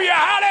 hallelujah,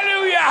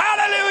 hallelujah,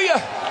 hallelujah.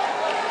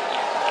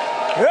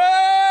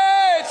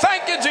 Hey,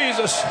 thank you,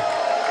 Jesus.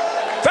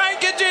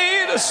 Thank you,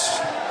 Jesus.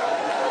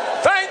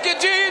 Thank you,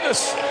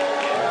 Jesus.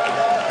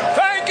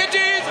 Thank you,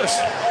 Jesus.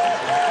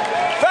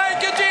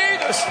 Thank you,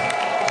 Jesus.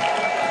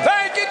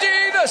 Thank you,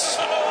 Jesus.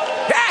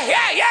 Yeah,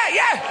 yeah, yeah,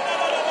 yeah.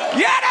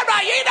 Yeah,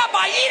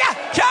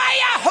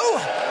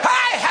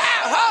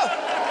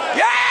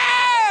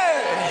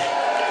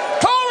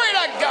 glory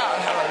to God.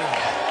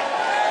 Hallelujah.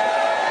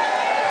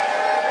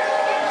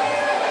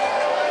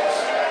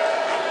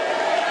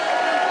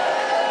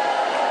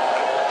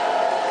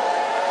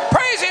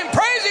 Praise him,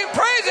 praise him,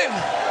 praise him.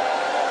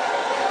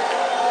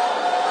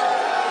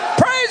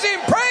 Praise him,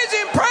 praise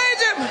him,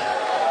 praise him.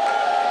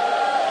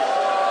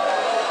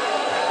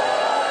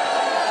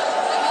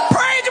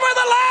 Praise him with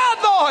a loud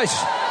voice.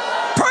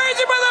 Praise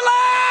him with a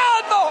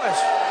loud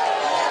voice.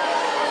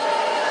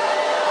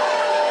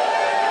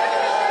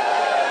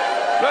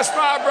 Bless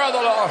my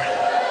brother, Lord.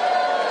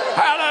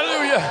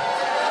 Hallelujah.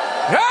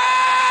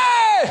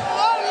 Hey!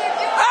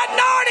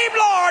 Anoint him,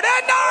 Lord.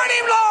 Anoint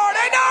him, Lord.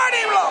 Anoint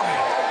him, Lord.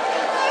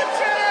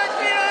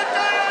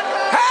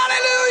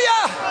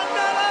 Hallelujah.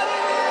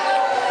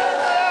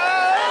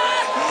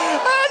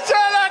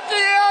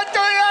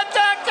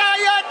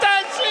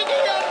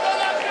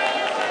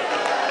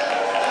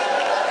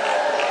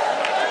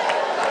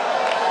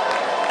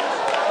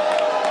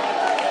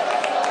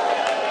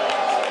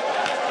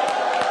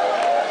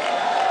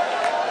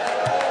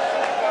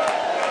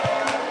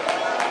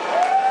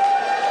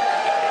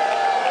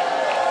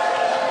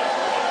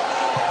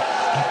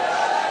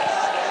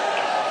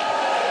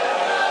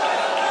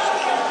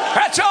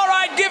 That's all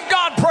right. Give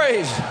God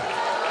praise.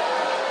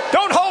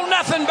 Don't hold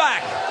nothing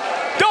back.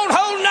 Don't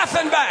hold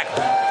nothing back.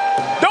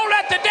 Don't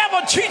let the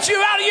devil cheat you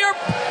out of your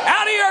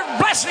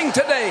blessing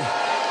today.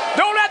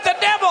 Don't let the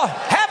devil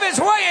have his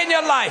way in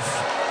your life.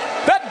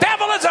 The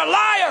devil is a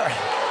liar.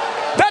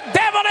 The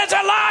devil is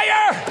a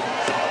liar.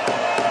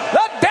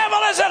 The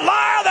devil is a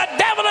liar. The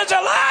devil is a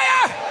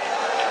liar.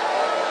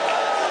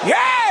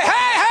 Yeah,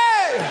 hey,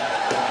 hey.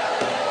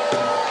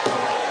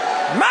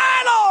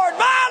 My Lord,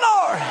 my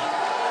Lord.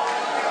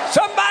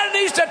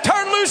 Somebody needs to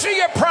turn loose of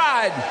your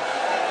pride.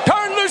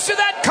 Turn loose of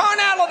that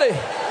carnality.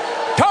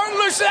 Turn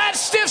loose of that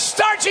stiff,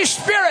 starchy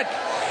spirit.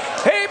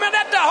 Amen.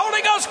 Let the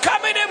Holy Ghost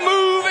come in and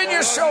move in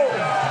your soul.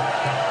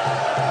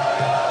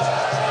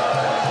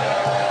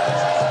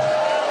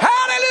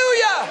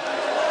 Hallelujah.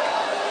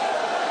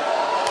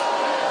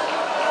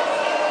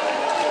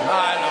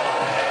 My Lord.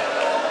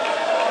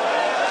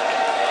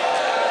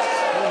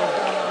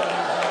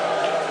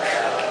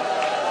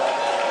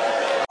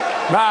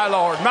 My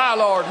Lord, my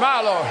Lord,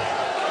 my Lord.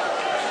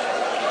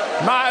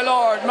 My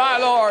Lord, my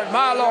Lord,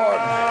 my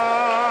Lord.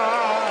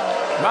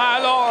 My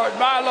Lord,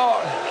 my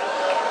Lord.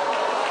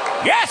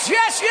 Yes,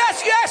 yes,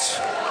 yes, yes.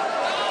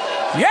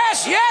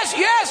 Yes, yes,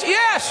 yes,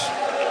 yes.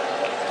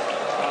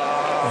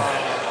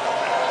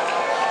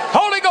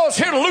 Holy Ghost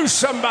here to loose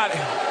somebody.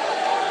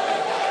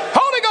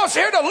 Holy Ghost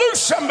here to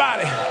loose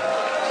somebody.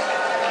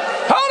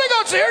 Holy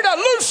Ghost here to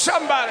loose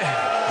somebody.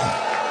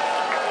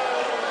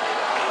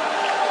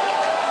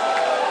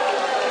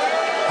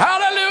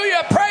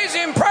 Hallelujah. Praise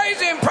him, praise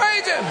him,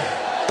 praise him.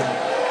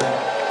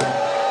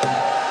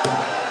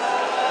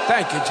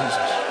 Thank you, Jesus.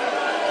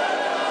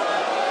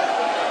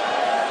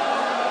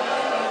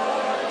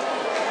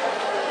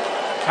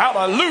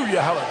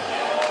 Hallelujah, hallelujah.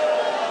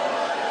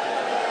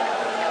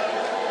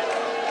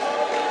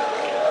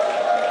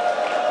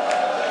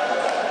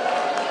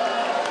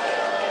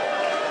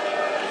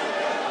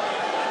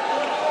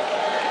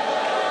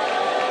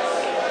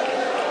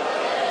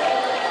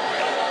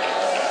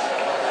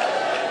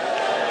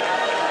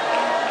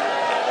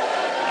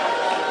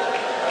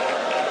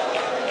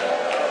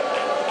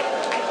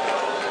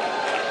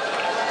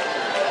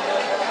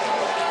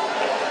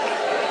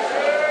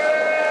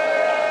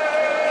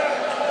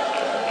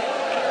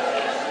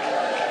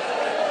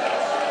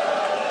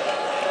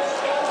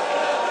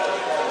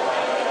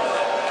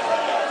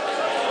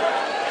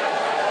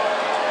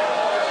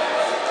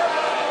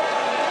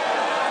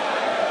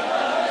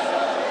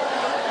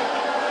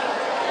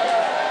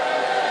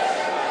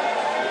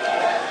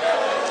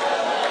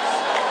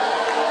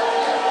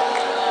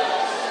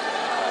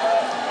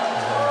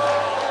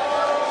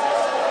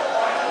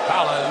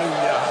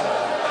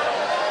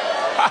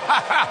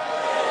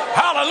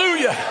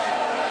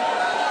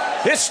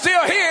 It's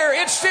still here.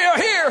 It's still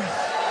here.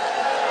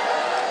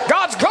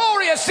 God's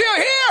glory is still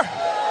here.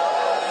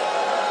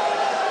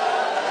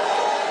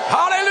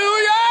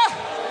 Hallelujah.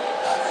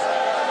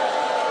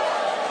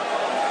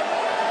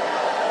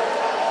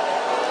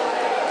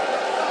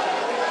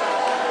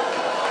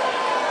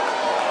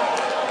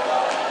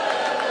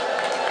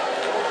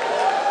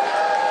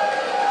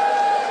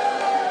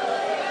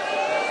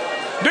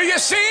 Do you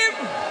see him?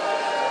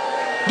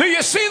 Do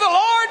you see the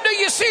Lord? Do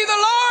you see the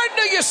Lord?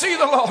 Do you see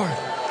the Lord?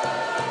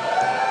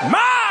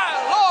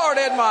 My Lord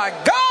and my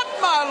God,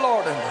 my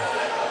Lord and my God.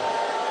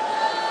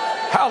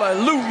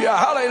 Hallelujah,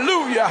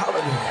 hallelujah,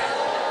 hallelujah.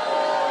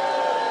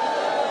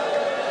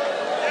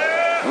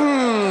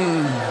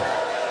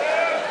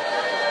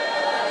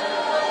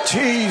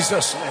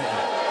 Jesus' name.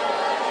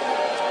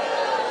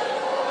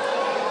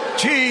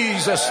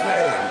 Jesus'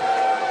 name.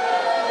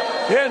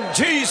 In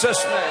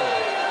Jesus'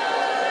 name.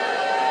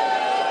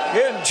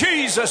 In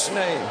Jesus'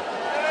 name.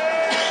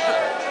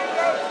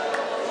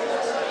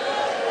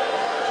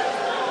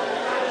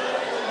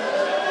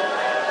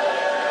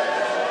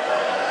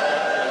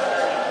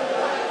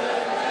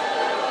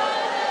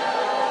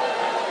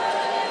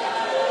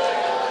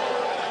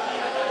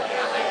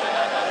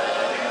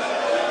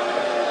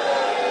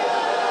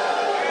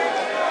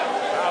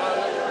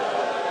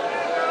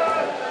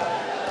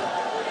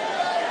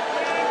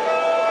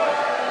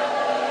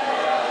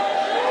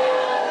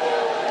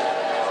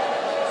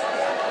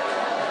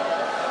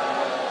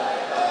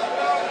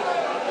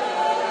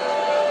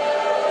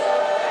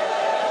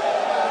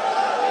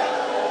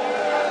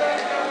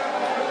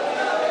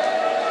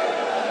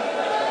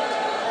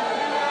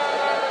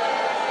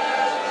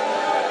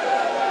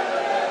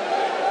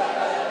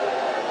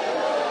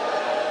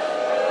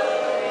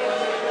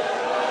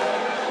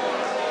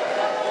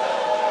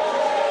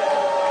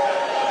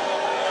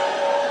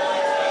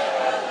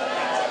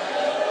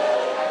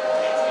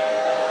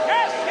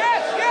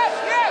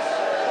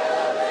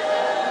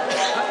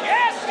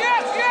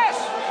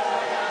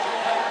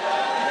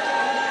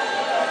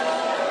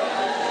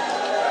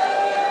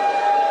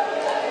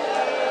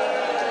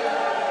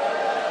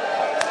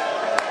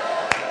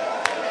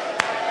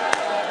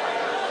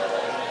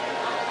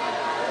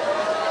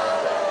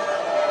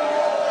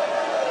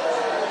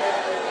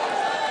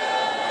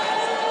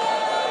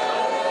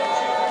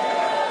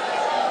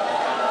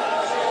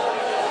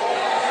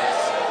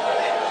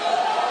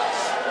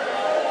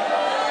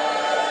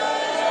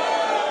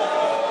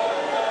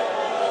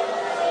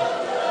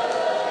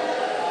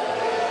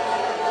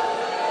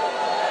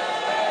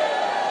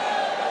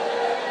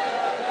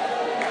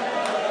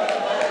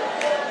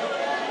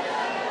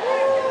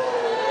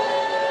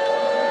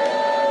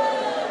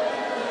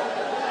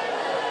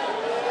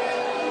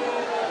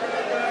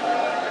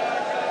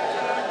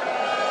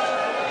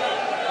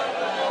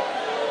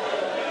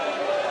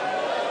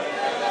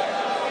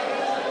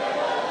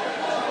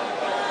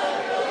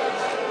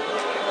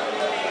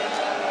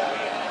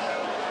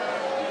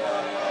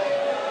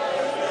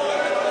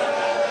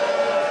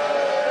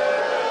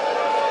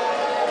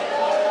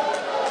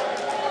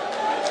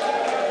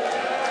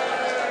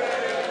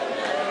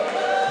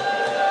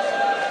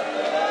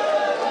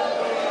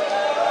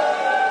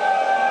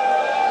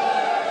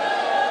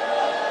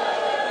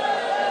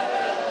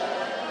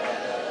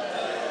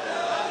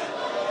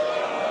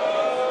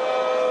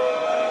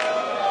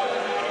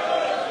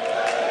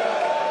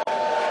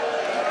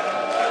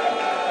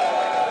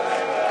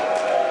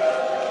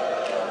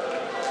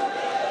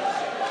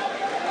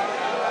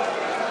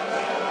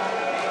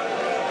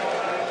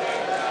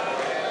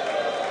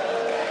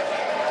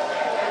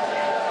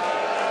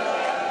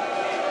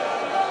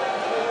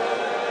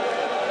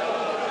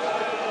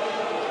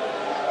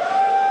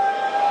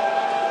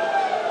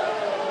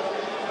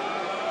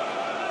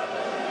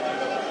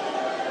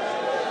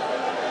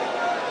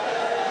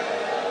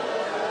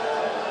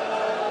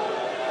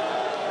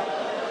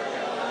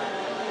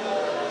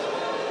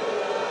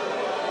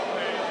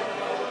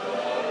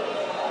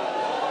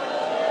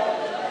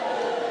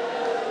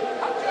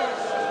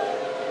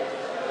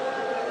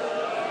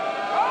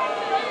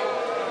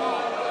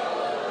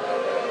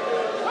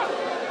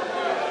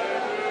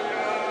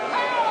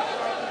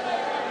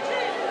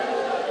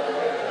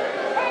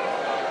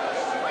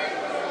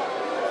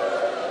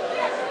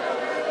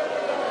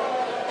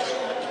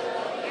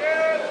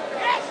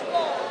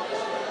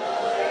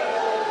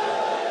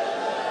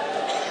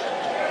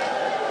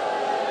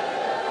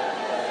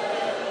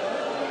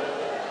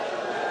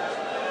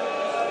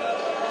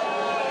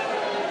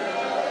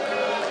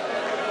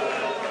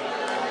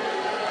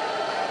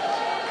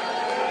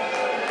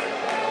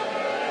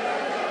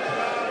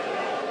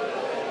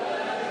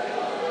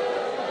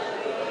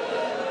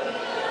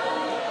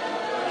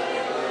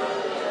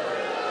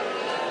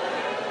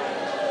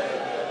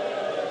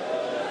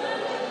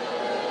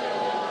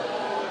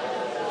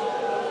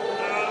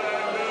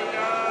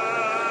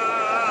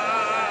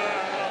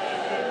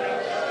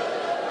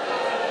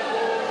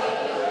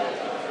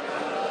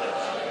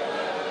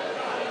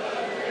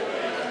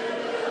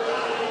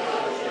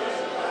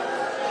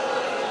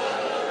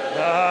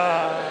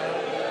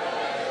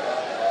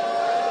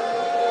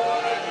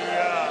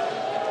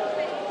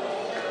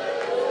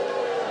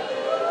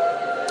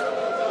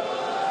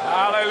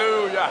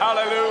 Hallelujah,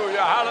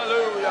 hallelujah,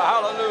 hallelujah,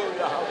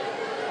 hallelujah, hallelujah.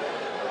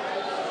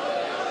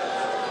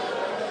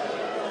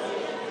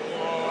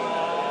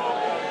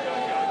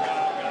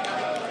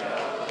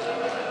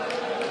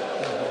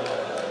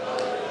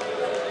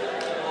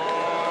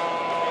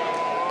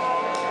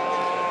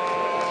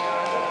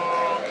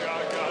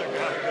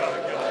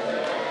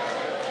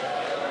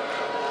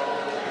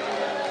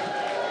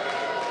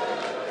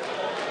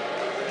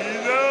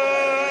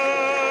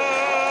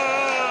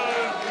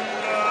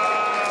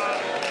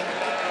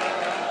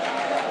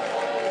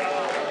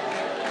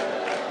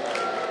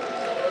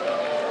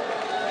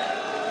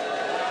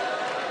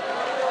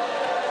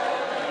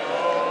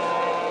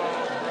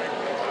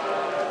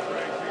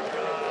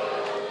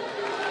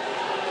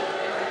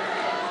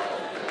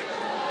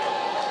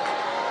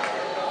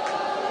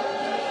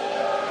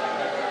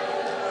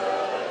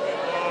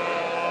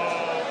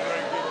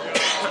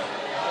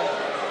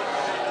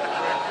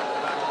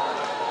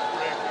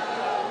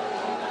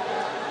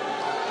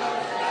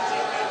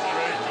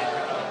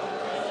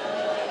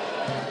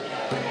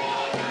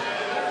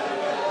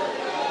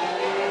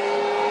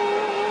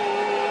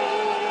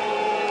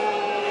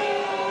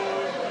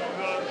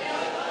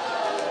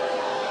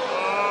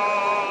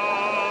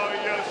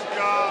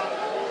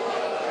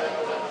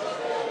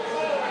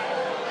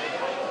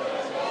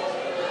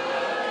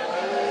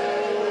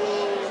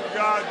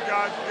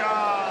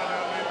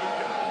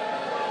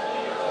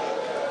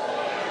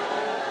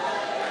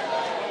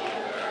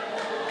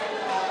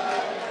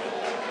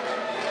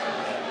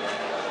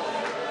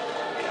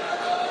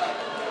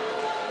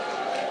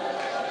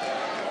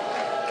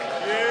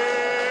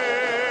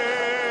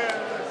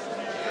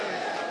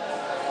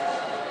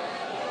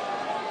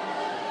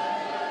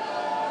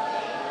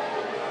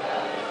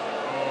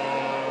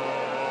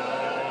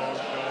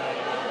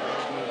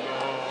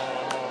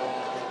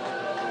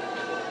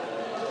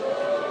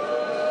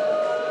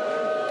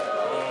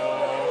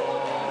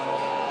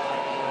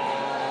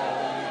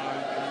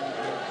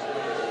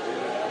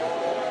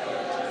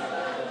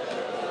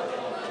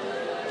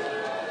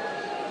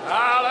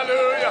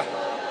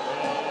 Hallelujah.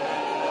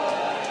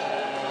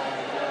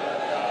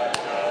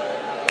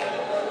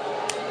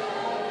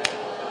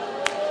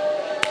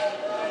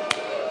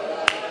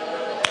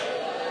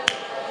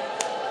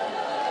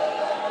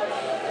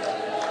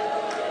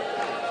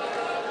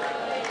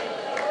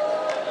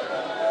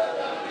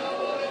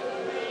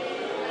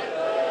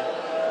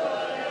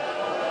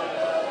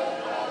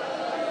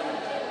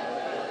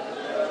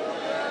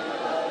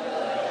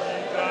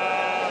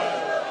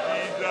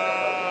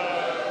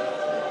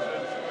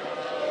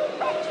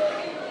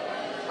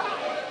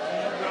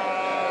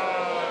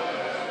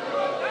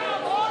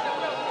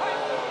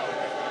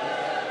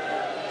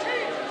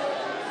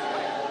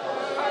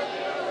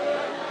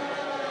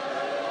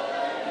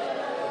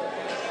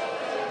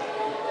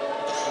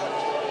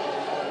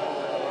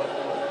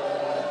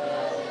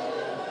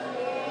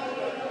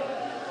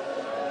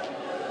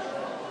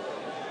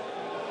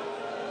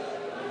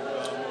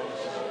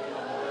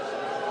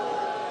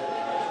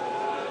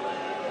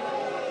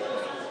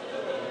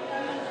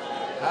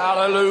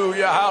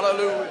 Hallelujah,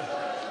 hallelujah.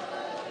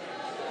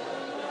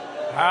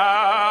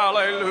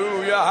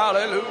 Hallelujah,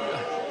 hallelujah.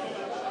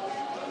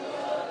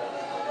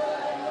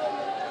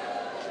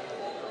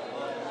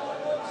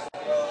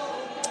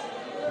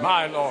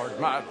 My Lord,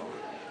 my Lord.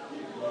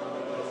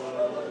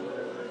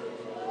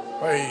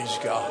 Praise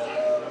God.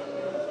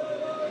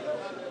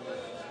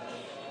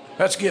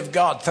 Let's give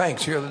God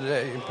thanks here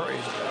today.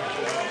 Praise God.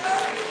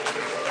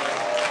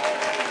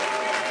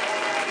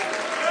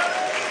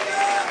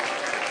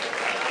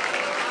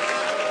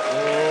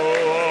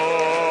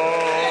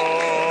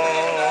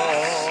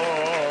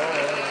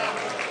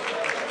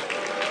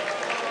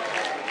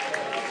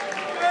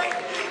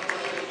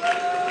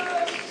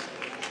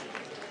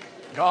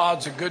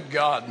 God's a good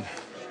God.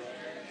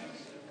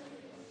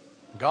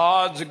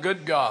 God's a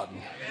good God.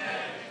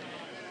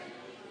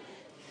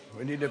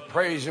 We need to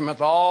praise Him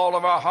with all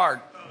of our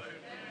heart,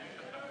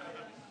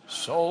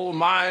 soul,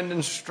 mind,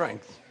 and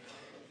strength.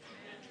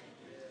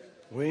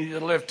 We need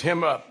to lift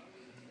Him up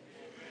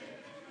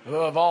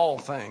above all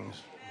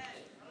things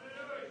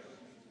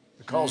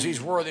because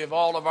He's worthy of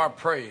all of our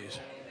praise.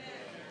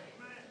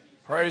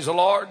 Praise the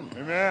Lord.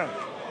 Amen.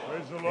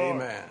 Praise the Lord.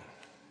 Amen.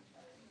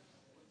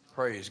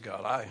 Praise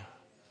God.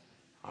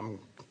 I'm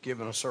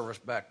giving a service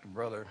back to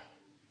Brother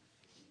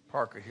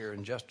Parker here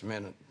in just a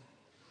minute,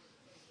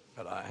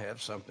 but I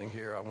have something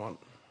here I want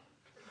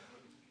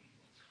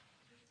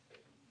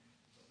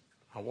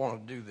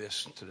to do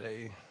this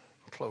today in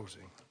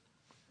closing.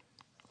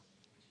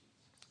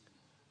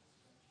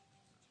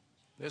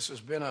 This has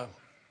been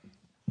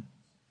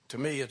to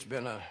me, it's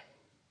been a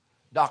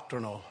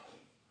doctrinal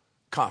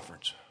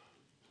conference.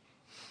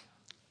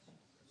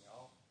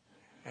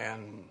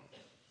 And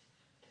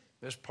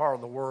this part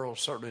of the world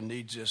certainly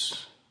needs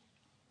this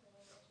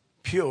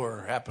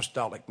pure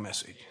apostolic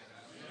message.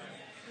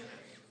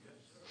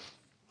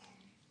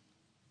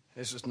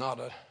 This is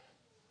not an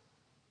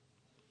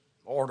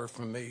order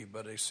from me,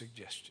 but a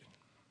suggestion.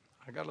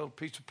 I got a little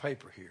piece of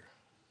paper here.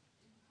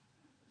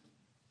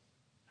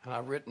 And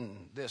I've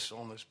written this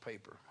on this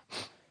paper.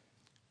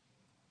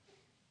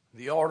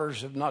 The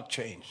orders have not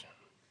changed.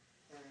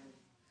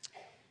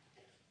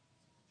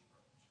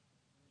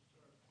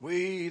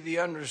 We, the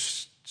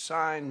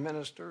undersigned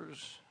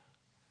ministers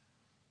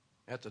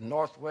at the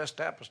Northwest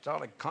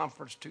Apostolic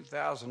Conference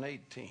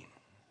 2018,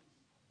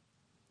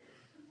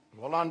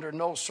 will under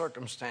no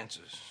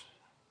circumstances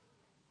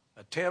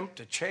attempt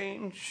to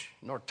change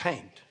nor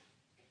taint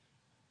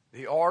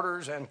the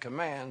orders and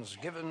commands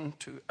given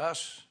to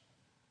us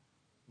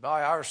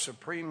by our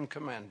Supreme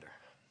Commander.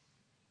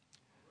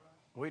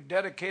 We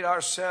dedicate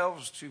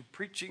ourselves to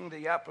preaching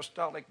the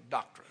apostolic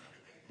doctrine,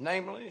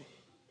 namely,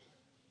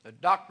 the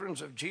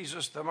doctrines of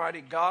Jesus the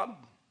mighty God,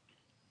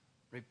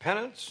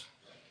 repentance,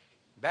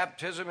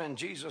 baptism in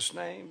Jesus'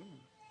 name,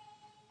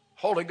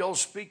 Holy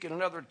Ghost speaking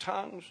in other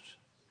tongues,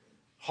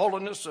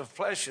 holiness of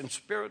flesh and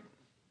spirit,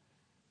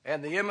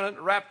 and the imminent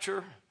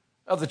rapture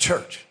of the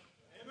church.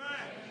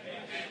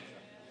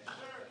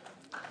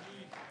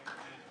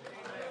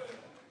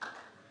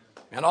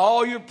 And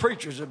all you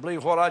preachers that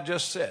believe what I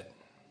just said,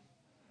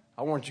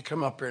 I want you to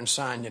come up here and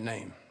sign your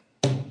name.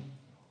 And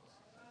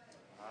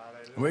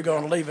we're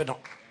going to leave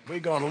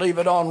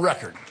it on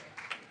record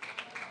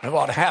of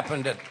what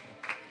happened at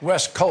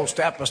West Coast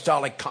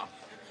Apostolic Conference.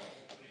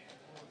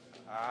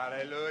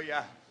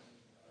 Hallelujah.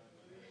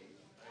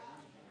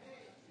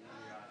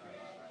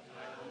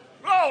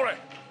 Glory.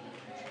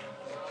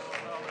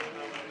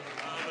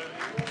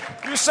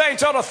 You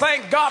saints ought to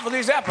thank God for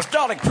these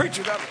apostolic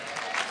preachers.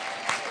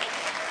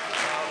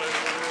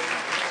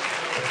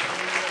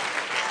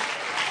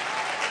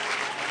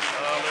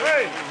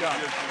 Praise God.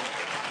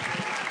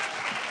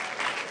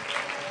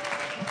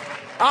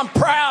 I'm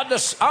proud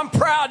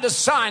to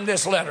sign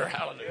this letter.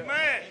 Hallelujah.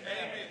 Amen.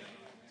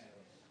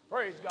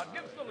 Praise God.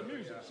 Give us a little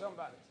music,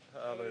 somebody.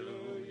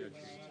 Hallelujah.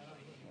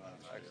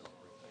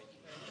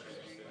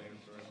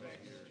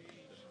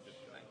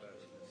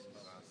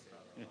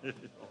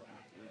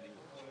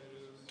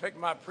 Take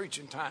my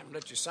preaching time.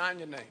 Let you sign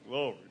your name.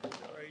 Glory.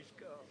 Praise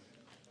God.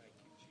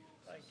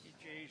 Thank you,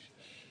 Jesus.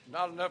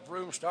 Not enough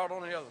room. Start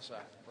on the other side.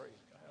 Praise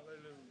God.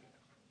 Hallelujah.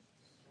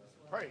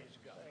 Praise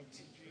God. Thank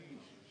you,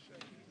 Jesus.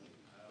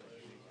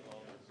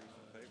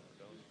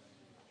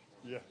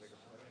 Yeah.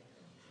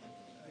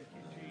 Thank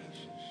you,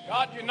 Jesus.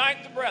 God,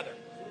 unite the brethren.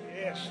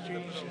 Yes,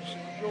 Jesus. In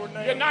your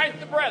name. Unite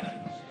the brethren.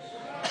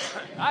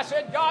 I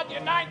said, God,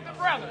 unite the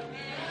brethren.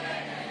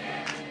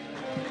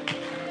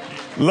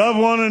 Love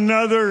one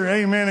another.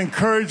 Amen.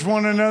 Encourage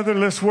one another.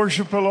 Let's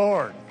worship the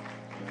Lord.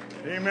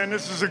 Amen.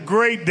 This is a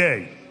great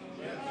day.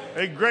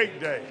 A great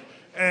day.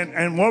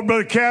 And what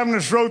Brother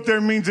Cavaness wrote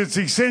there means it's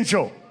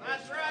essential.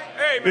 That's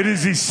right. Amen. It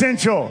is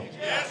essential.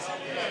 Yes.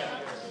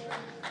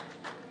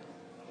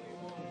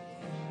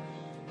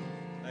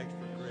 Thanks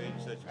for creating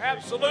such a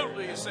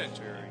Absolutely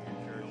essential.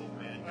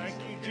 Thank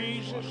you,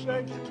 Jesus.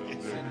 Thank you.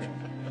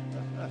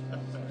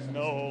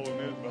 No hole in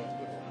his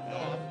bucket.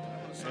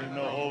 There's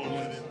no hole in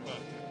his bucket.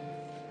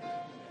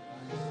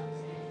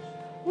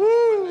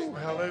 Woo!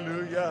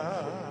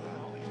 Hallelujah.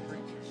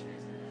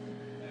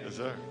 Yes,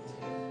 sir.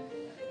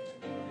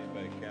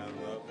 Anybody count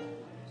them up?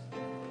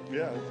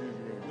 Yeah, it's easy.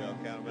 They'll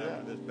count them out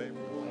on this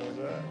paper. How's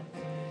that?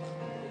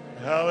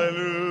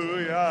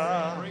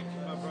 Hallelujah. Preach,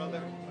 my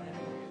brother.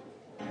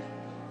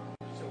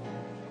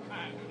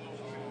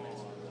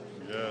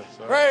 Yes,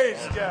 sir.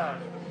 Praise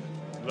God.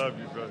 Love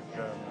you, Brother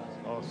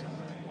Cavaness. Awesome.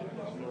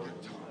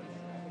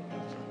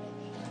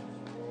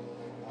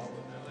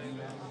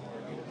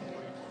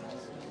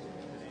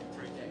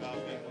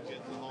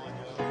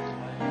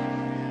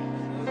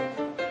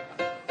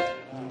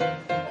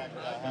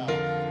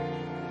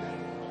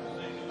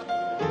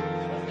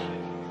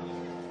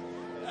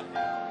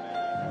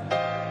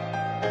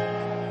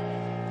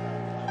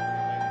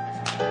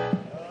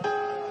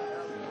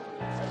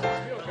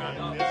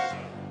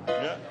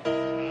 Yeah.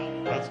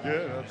 That's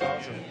good. That's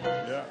awesome.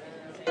 Yeah.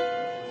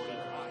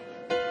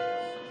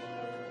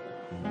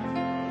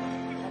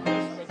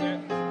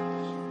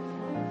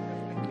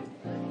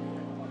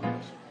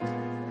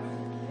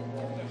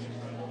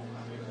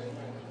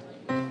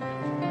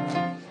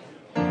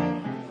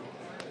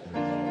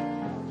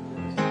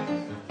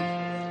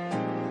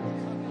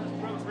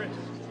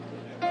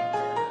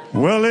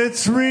 Well,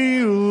 it's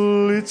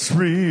real,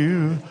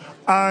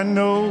 I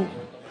know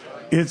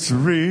it's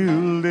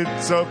real,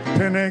 it's a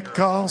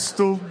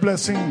Pentecostal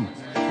blessing,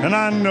 and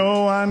I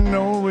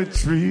know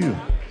it's real,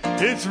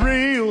 I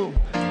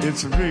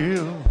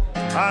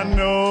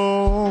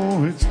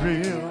know it's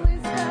real,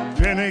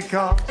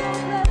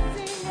 Pentecostal